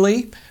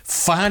lovingly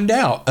find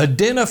out,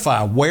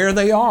 identify where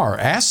they are.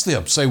 Ask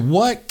them, say,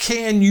 what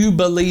can you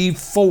believe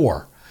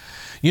for?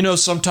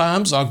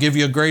 Sometimes, I'll give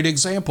you a great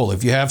example.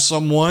 If you have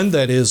someone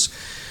that is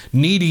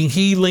needing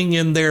healing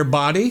in their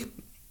body,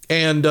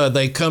 and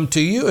they come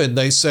to you and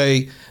they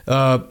say,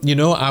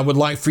 I would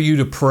like for you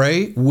to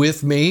pray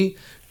with me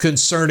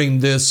concerning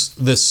this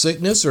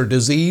sickness or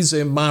disease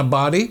in my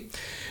body.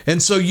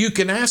 And so you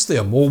can ask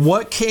them, well,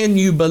 what can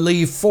you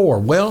believe for?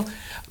 Well,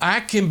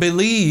 I can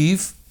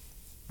believe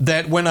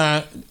that when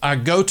I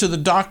go to the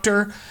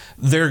doctor,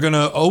 they're going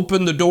to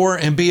open the door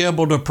and be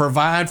able to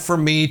provide for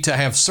me to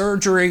have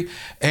surgery,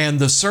 and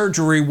the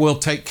surgery will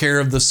take care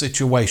of the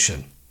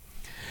situation.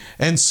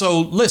 And so,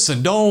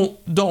 listen,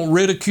 don't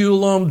ridicule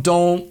them.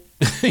 Don't,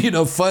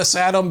 fuss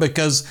at them,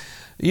 because,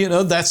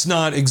 that's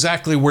not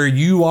exactly where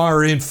you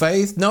are in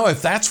faith. No,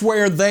 if that's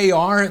where they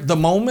are at the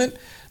moment,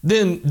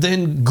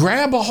 then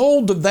grab a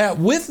hold of that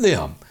with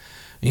them.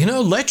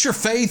 Let your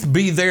faith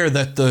be there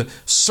that the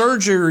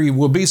surgery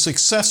will be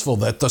successful,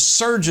 that the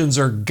surgeons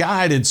are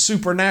guided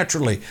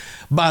supernaturally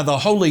by the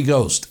Holy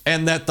Ghost,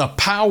 and that the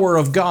power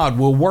of God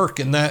will work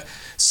in that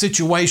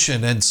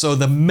situation. And so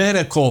the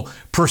medical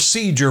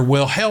procedure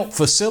will help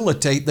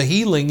facilitate the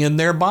healing in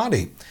their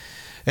body.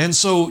 And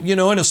so,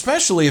 and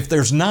especially if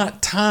there's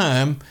not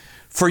time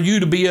for you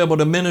to be able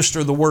to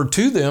minister the Word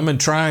to them and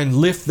try and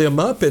lift them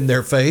up in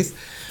their faith,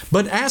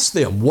 but ask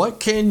them, what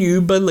can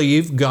you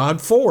believe God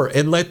for?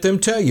 And let them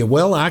tell you,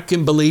 well, I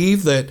can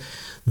believe that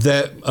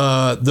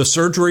the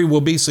surgery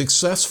will be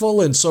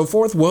successful and so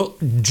forth. Well,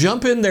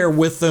 jump in there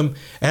with them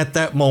at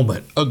that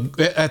moment,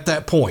 at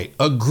that point.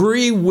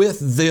 Agree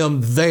with them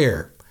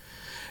there.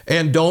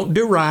 And don't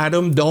deride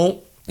them.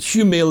 Don't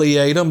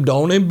humiliate them.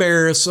 Don't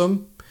embarrass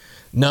them.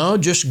 No,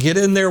 just get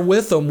in there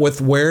with them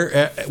with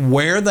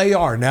where they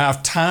are. Now,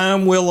 if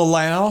time will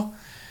allow,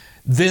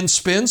 then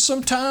spend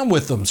some time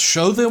with them.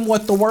 Show them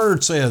what the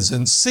Word says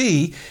and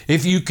see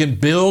if you can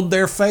build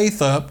their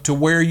faith up to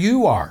where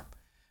you are.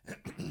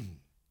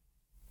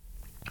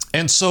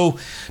 And so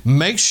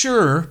make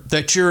sure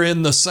that you're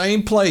in the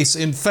same place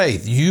in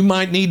faith. You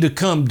might need to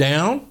come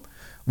down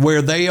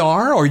where they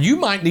are, or you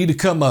might need to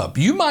come up.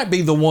 You might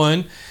be the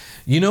one,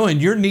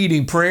 and you're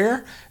needing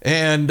prayer,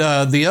 and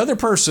the other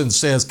person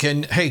says,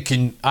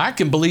 I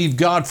can believe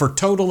God for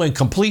total and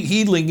complete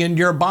healing in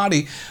your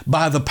body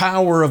by the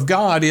power of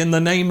God in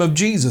the name of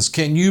Jesus.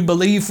 Can you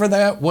believe for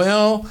that?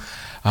 Well,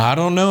 I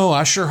don't know.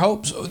 I sure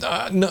hope so.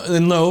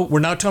 No, we're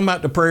not talking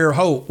about the prayer of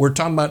hope. We're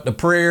talking about the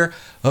prayer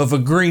of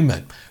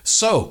agreement.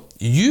 So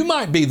you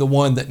might be the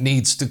one that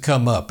needs to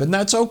come up, and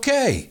that's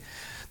okay.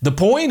 The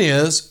point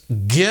is,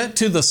 get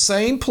to the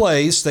same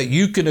place that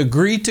you can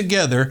agree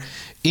together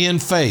in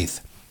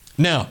faith.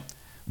 Now,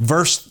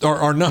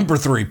 number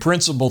 3,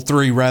 principle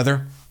 3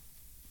 rather,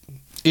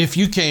 if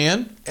you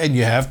can, and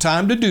you have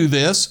time to do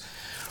this,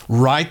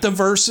 write the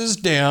verses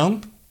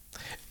down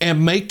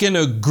and make an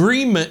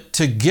agreement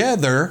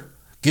together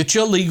Get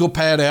your legal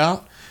pad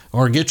out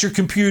or get your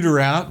computer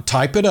out,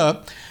 type it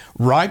up,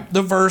 write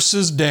the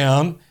verses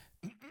down,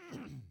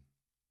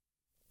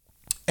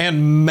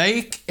 and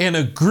make an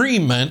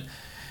agreement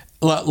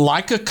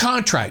like a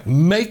contract.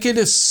 Make it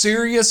as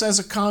serious as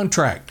a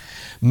contract.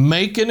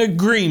 Make an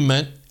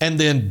agreement and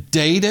then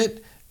date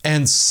it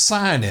and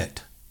sign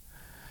it.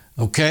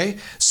 Okay?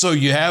 So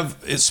you have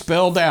it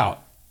spelled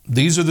out.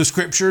 These are the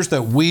scriptures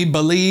that we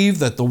believe,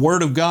 that the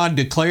Word of God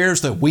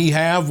declares that we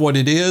have what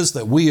it is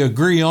that we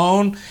agree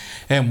on,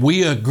 and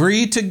we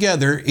agree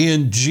together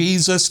in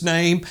Jesus'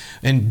 name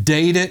and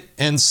date it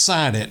and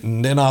sign it.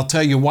 And then I'll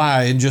tell you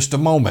why in just a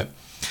moment.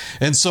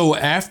 And so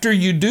after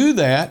you do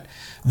that,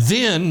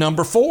 then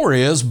number 4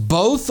 is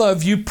both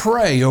of you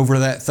pray over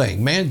that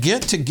thing. Man,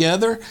 get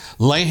together,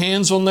 lay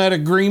hands on that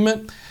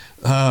agreement,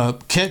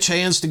 catch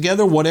hands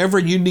together, whatever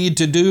you need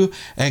to do,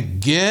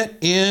 and get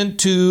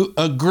into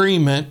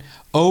agreement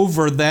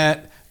over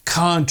that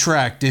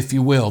contract, if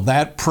you will,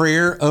 that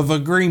prayer of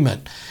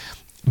agreement.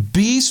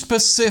 Be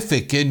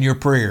specific in your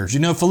prayers.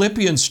 You know,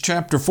 Philippians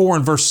chapter 4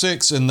 and verse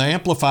 6 in the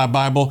Amplified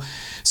Bible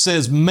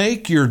says,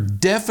 make your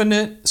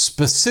definite,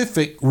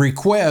 specific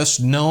requests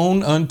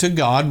known unto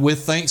God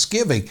with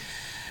thanksgiving.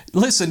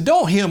 Listen,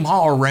 don't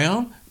hem-haw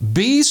around.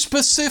 Be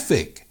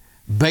specific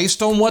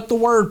based on what the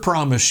Word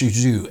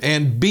promises you,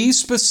 and be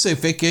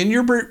specific in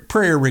your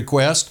prayer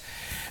request.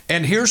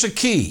 And here's a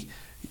key.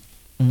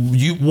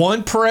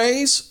 One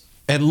prays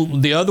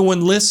and the other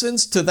one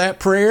listens to that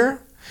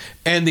prayer,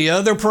 and the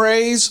other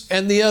prays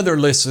and the other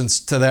listens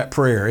to that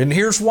prayer. And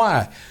here's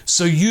why.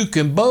 So you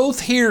can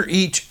both hear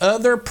each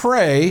other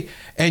pray,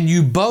 and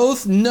you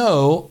both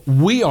know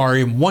we are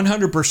in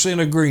 100%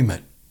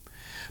 agreement.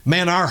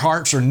 Man, our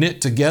hearts are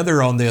knit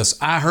together on this.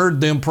 I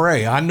heard them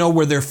pray. I know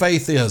where their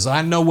faith is.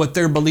 I know what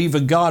they're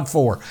believing God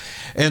for.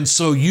 And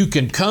so you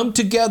can come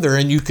together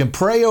and you can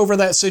pray over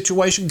that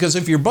situation, because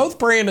if you're both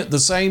praying at the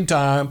same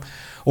time,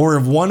 or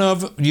if one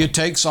of you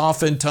takes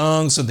off in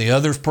tongues and the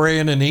other's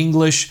praying in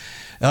English,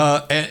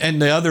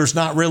 and the other's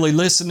not really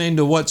listening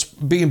to what's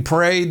being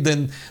prayed,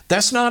 then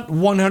that's not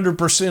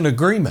 100%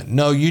 agreement.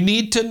 No, you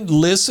need to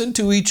listen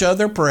to each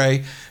other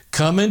pray,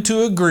 come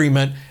into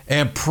agreement,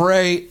 and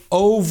pray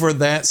over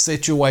that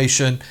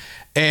situation.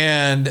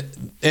 And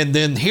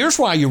then here's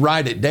why you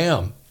write it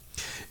down,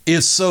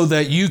 is so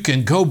that you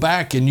can go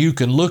back and you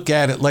can look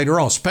at it later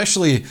on,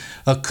 especially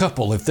a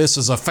couple. If this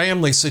is a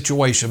family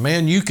situation,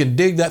 man, you can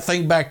dig that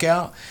thing back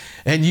out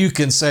and you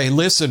can say,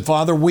 listen,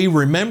 Father, we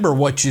remember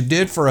what you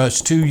did for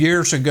us 2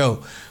 years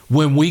ago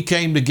when we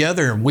came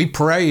together and we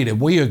prayed and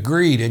we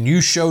agreed, and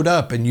you showed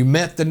up and you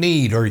met the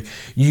need, or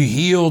you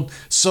healed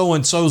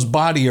so-and-so's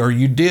body, or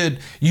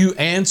you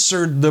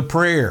answered the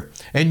prayer.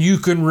 And you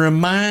can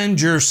remind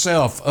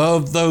yourself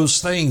of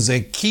those things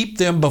and keep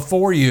them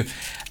before you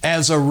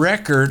as a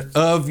record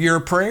of your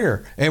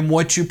prayer and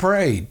what you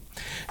prayed.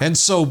 And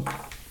so,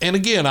 and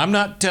again, I'm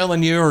not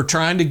telling you or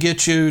trying to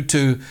get you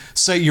to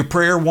say your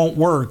prayer won't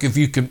work if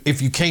you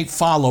can't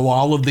follow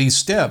all of these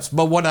steps.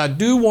 But what I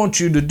do want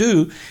you to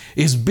do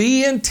is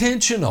be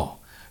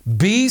intentional,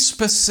 be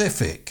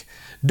specific.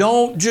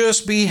 Don't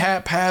just be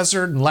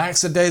haphazard and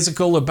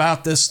lackadaisical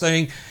about this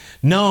thing.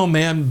 No,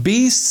 man,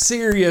 be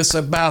serious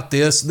about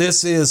this.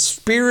 This is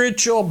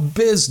spiritual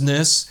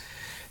business,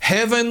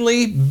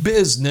 heavenly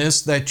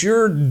business that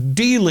you're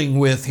dealing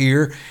with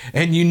here,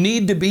 and you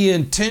need to be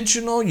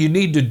intentional. You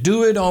need to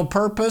do it on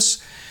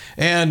purpose.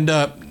 And,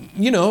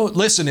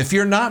 listen, if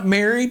you're not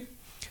married,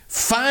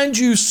 find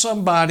you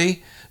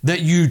somebody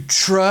that you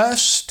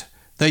trust,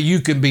 that you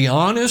can be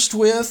honest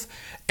with,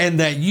 and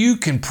that you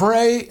can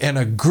pray and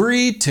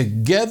agree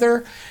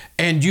together.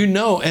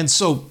 And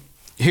so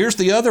here's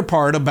the other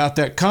part about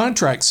that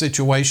contract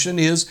situation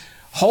is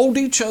hold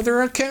each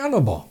other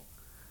accountable.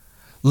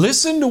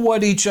 Listen to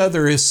what each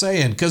other is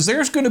saying, because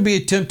there's going to be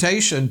a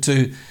temptation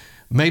to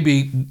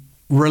maybe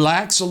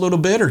relax a little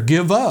bit or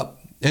give up.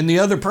 And the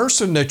other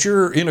person that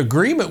you're in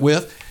agreement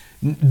with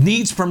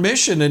needs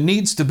permission and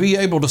needs to be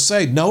able to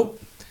say,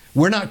 nope,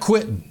 we're not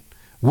quitting.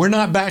 We're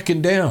not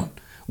backing down.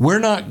 We're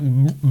not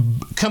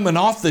coming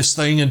off this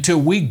thing until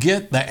we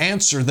get the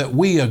answer that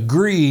we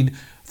agreed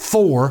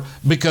for,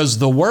 because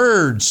the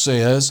Word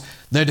says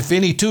that if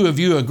any two of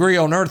you agree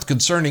on earth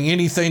concerning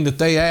anything that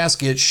they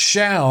ask, it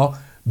shall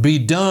be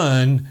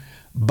done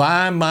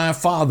by my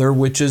Father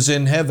which is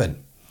in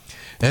heaven.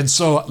 And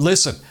so,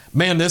 listen,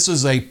 man, this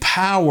is a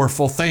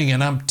powerful thing.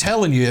 And I'm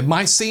telling you, it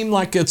might seem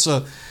like it's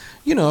a,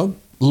 little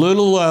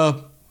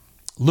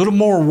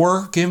more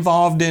work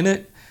involved in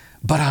it.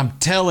 But I'm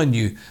telling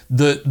you,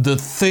 the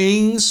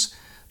things,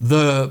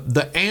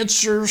 the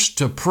answers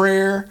to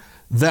prayer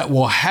that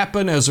will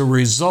happen as a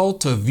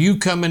result of you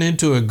coming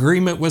into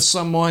agreement with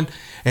someone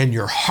and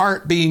your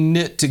heart being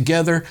knit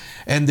together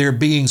and there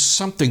being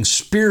something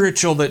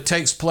spiritual that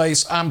takes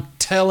place, I'm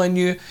telling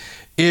you,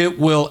 it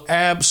will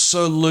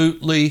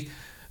absolutely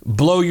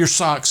blow your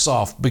socks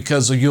off,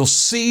 because you'll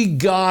see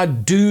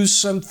God do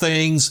some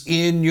things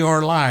in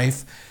your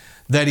life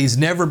that He's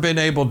never been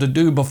able to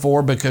do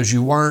before because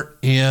you weren't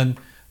in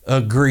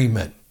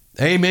agreement.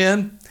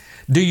 Amen.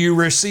 Do you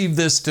receive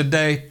this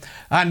today?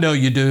 I know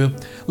you do.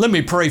 Let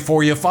me pray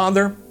for you.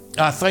 Father,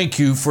 I thank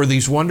you for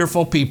these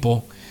wonderful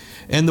people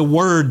and the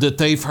word that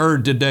they've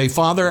heard today.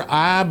 Father,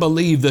 I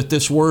believe that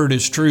this word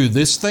is true.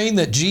 This thing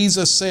that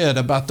Jesus said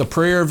about the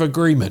prayer of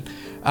agreement,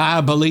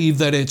 I believe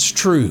that it's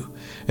true.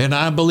 And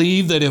I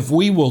believe that if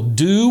we will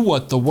do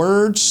what the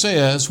word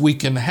says, we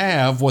can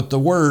have what the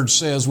word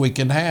says we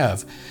can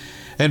have.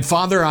 And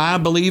Father, I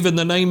believe in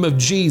the name of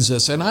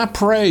Jesus, and I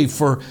pray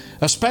for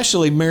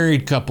especially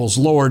married couples,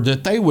 Lord,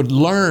 that they would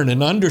learn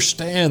and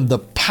understand the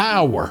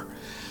power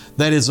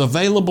that is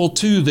available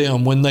to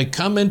them when they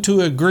come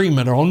into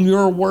agreement on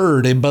your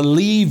word and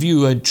believe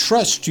you and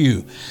trust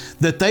you,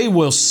 that they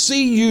will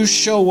see you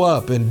show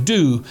up and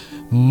do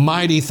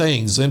mighty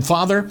things. And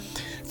Father,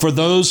 for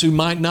those who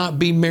might not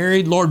be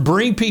married, Lord,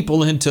 bring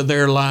people into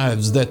their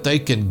lives that they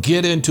can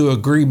get into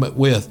agreement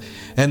with,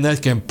 and they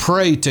can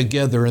pray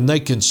together and they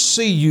can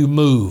see you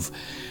move.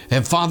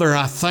 And Father,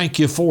 I thank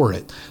you for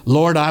it.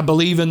 Lord, I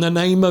believe in the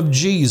name of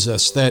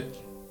Jesus that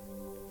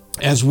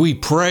as we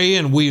pray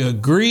and we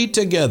agree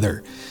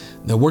together,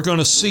 that we're going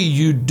to see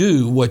you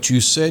do what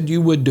you said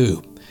you would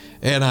do.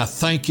 And I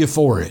thank you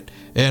for it.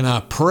 And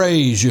I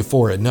praise you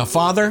for it. Now,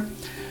 Father,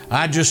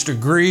 I just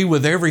agree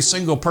with every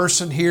single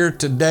person here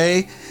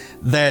today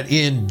that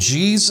in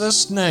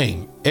Jesus'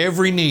 name,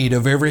 every need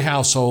of every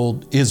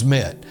household is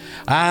met.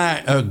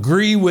 I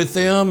agree with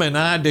them and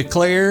I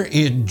declare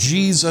in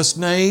Jesus'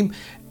 name,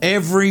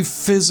 every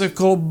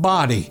physical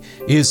body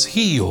is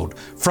healed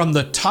from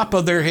the top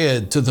of their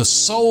head to the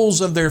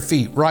soles of their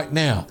feet right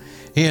now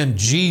in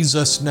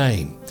Jesus'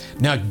 name.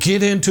 Now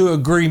get into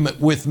agreement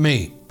with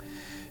me.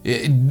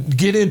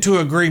 Get into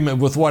agreement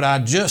with what I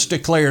just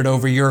declared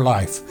over your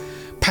life.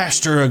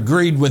 Pastor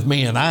agreed with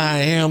me, and I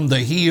am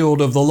the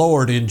healed of the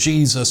Lord in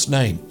Jesus'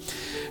 name.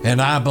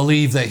 And I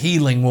believe that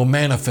healing will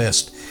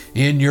manifest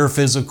in your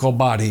physical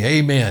body.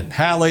 Amen.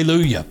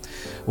 Hallelujah.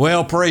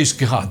 Well, praise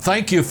God.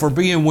 Thank you for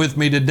being with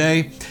me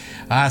today.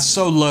 I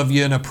so love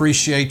you and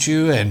appreciate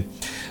you. And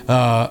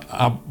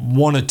I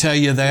want to tell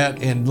you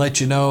that and let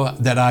you know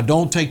that I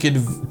don't take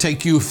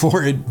you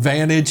for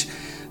advantage,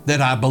 that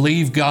I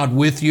believe God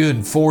with you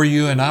and for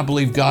you, and I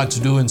believe God's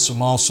doing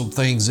some awesome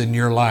things in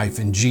your life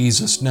in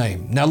Jesus'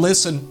 name. Now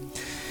listen,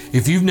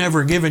 if you've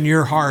never given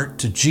your heart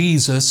to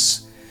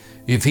Jesus,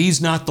 if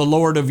He's not the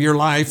Lord of your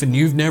life and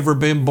you've never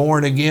been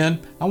born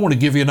again, I want to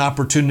give you an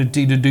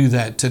opportunity to do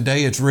that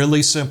today. It's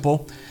really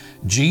simple.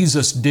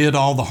 Jesus did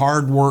all the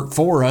hard work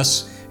for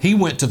us. He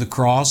went to the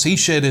cross. He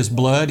shed His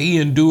blood. He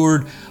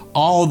endured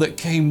all that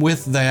came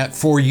with that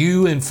for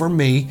you and for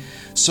me,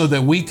 so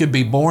that we could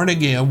be born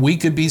again, we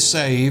could be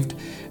saved,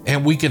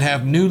 and we could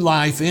have new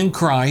life in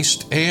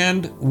Christ,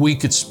 and we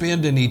could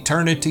spend an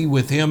eternity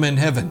with Him in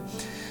heaven.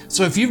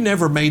 So if you've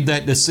never made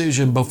that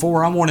decision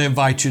before, I want to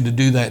invite you to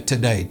do that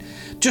today.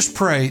 Just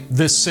pray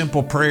this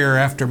simple prayer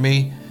after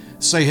me.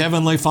 Say,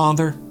 Heavenly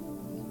Father,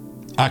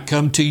 I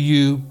come to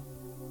you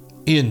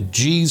in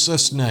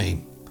Jesus'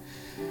 name,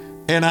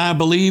 and I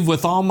believe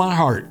with all my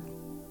heart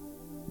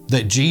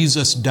that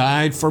Jesus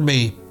died for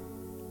me.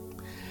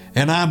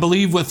 And I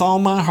believe with all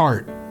my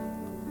heart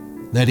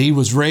that He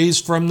was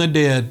raised from the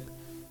dead.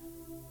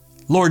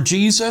 Lord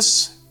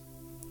Jesus,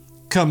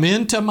 come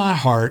into my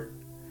heart.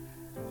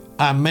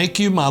 I make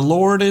you my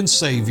Lord and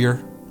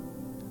Savior.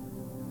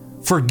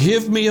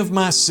 Forgive me of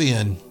my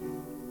sin.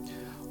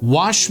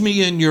 Wash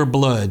me in your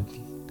blood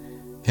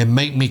and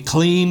make me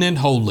clean and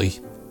holy.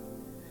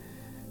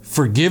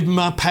 Forgive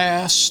my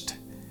past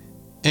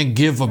and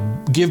give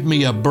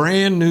me a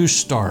brand new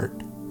start.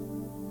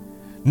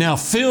 Now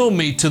fill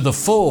me to the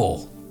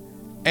full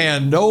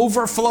and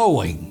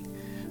overflowing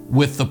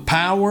with the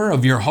power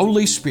of your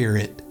Holy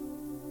Spirit.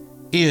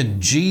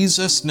 In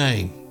Jesus'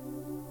 name,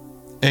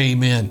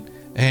 amen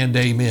and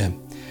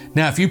amen.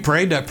 Now, if you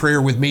prayed that prayer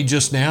with me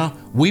just now,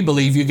 we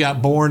believe you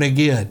got born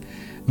again.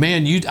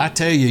 Man, I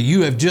tell you,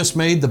 you have just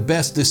made the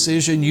best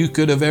decision you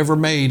could have ever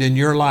made in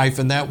your life,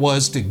 and that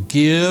was to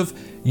give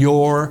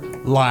your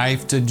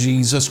life to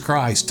Jesus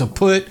Christ, to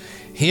put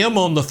Him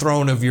on the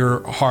throne of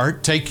your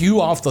heart, take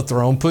you off the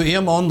throne, put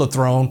Him on the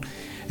throne,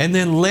 and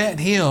then let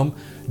Him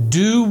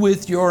do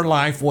with your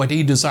life what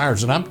He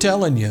desires. And I'm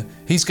telling you,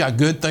 He's got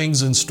good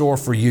things in store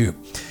for you.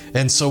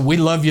 And so we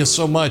love you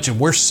so much, and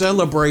we're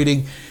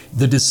celebrating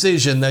the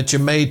decision that you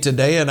made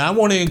today. And I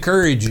want to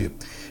encourage you,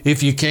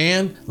 if you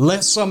can,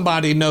 let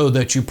somebody know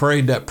that you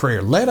prayed that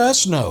prayer. Let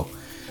us know.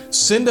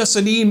 Send us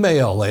an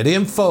email at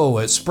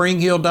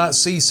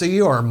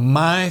info@springhill.cc or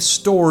my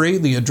story.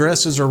 The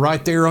addresses are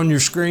right there on your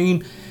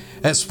screen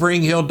at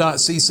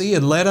springhill.cc,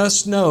 and let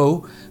us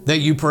know that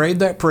you prayed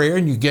that prayer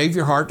and you gave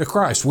your heart to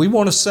Christ. We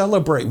want to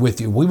celebrate with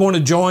you. We want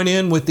to join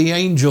in with the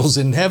angels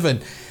in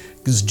heaven,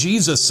 because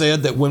Jesus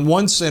said that when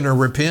one sinner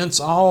repents,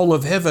 all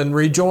of heaven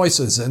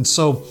rejoices. And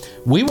so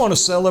we want to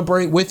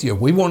celebrate with you.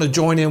 We want to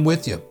join in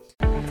with you.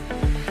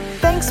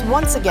 Thanks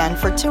once again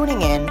for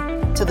tuning in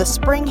to the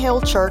Spring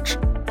Hill Church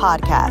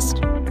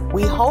podcast.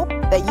 We hope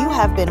that you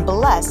have been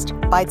blessed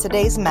by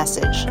today's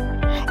message.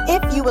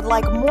 If you would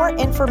like more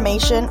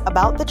information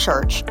about the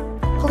church,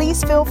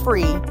 please feel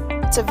free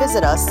to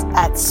visit us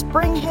at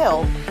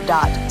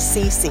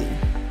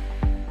springhill.cc.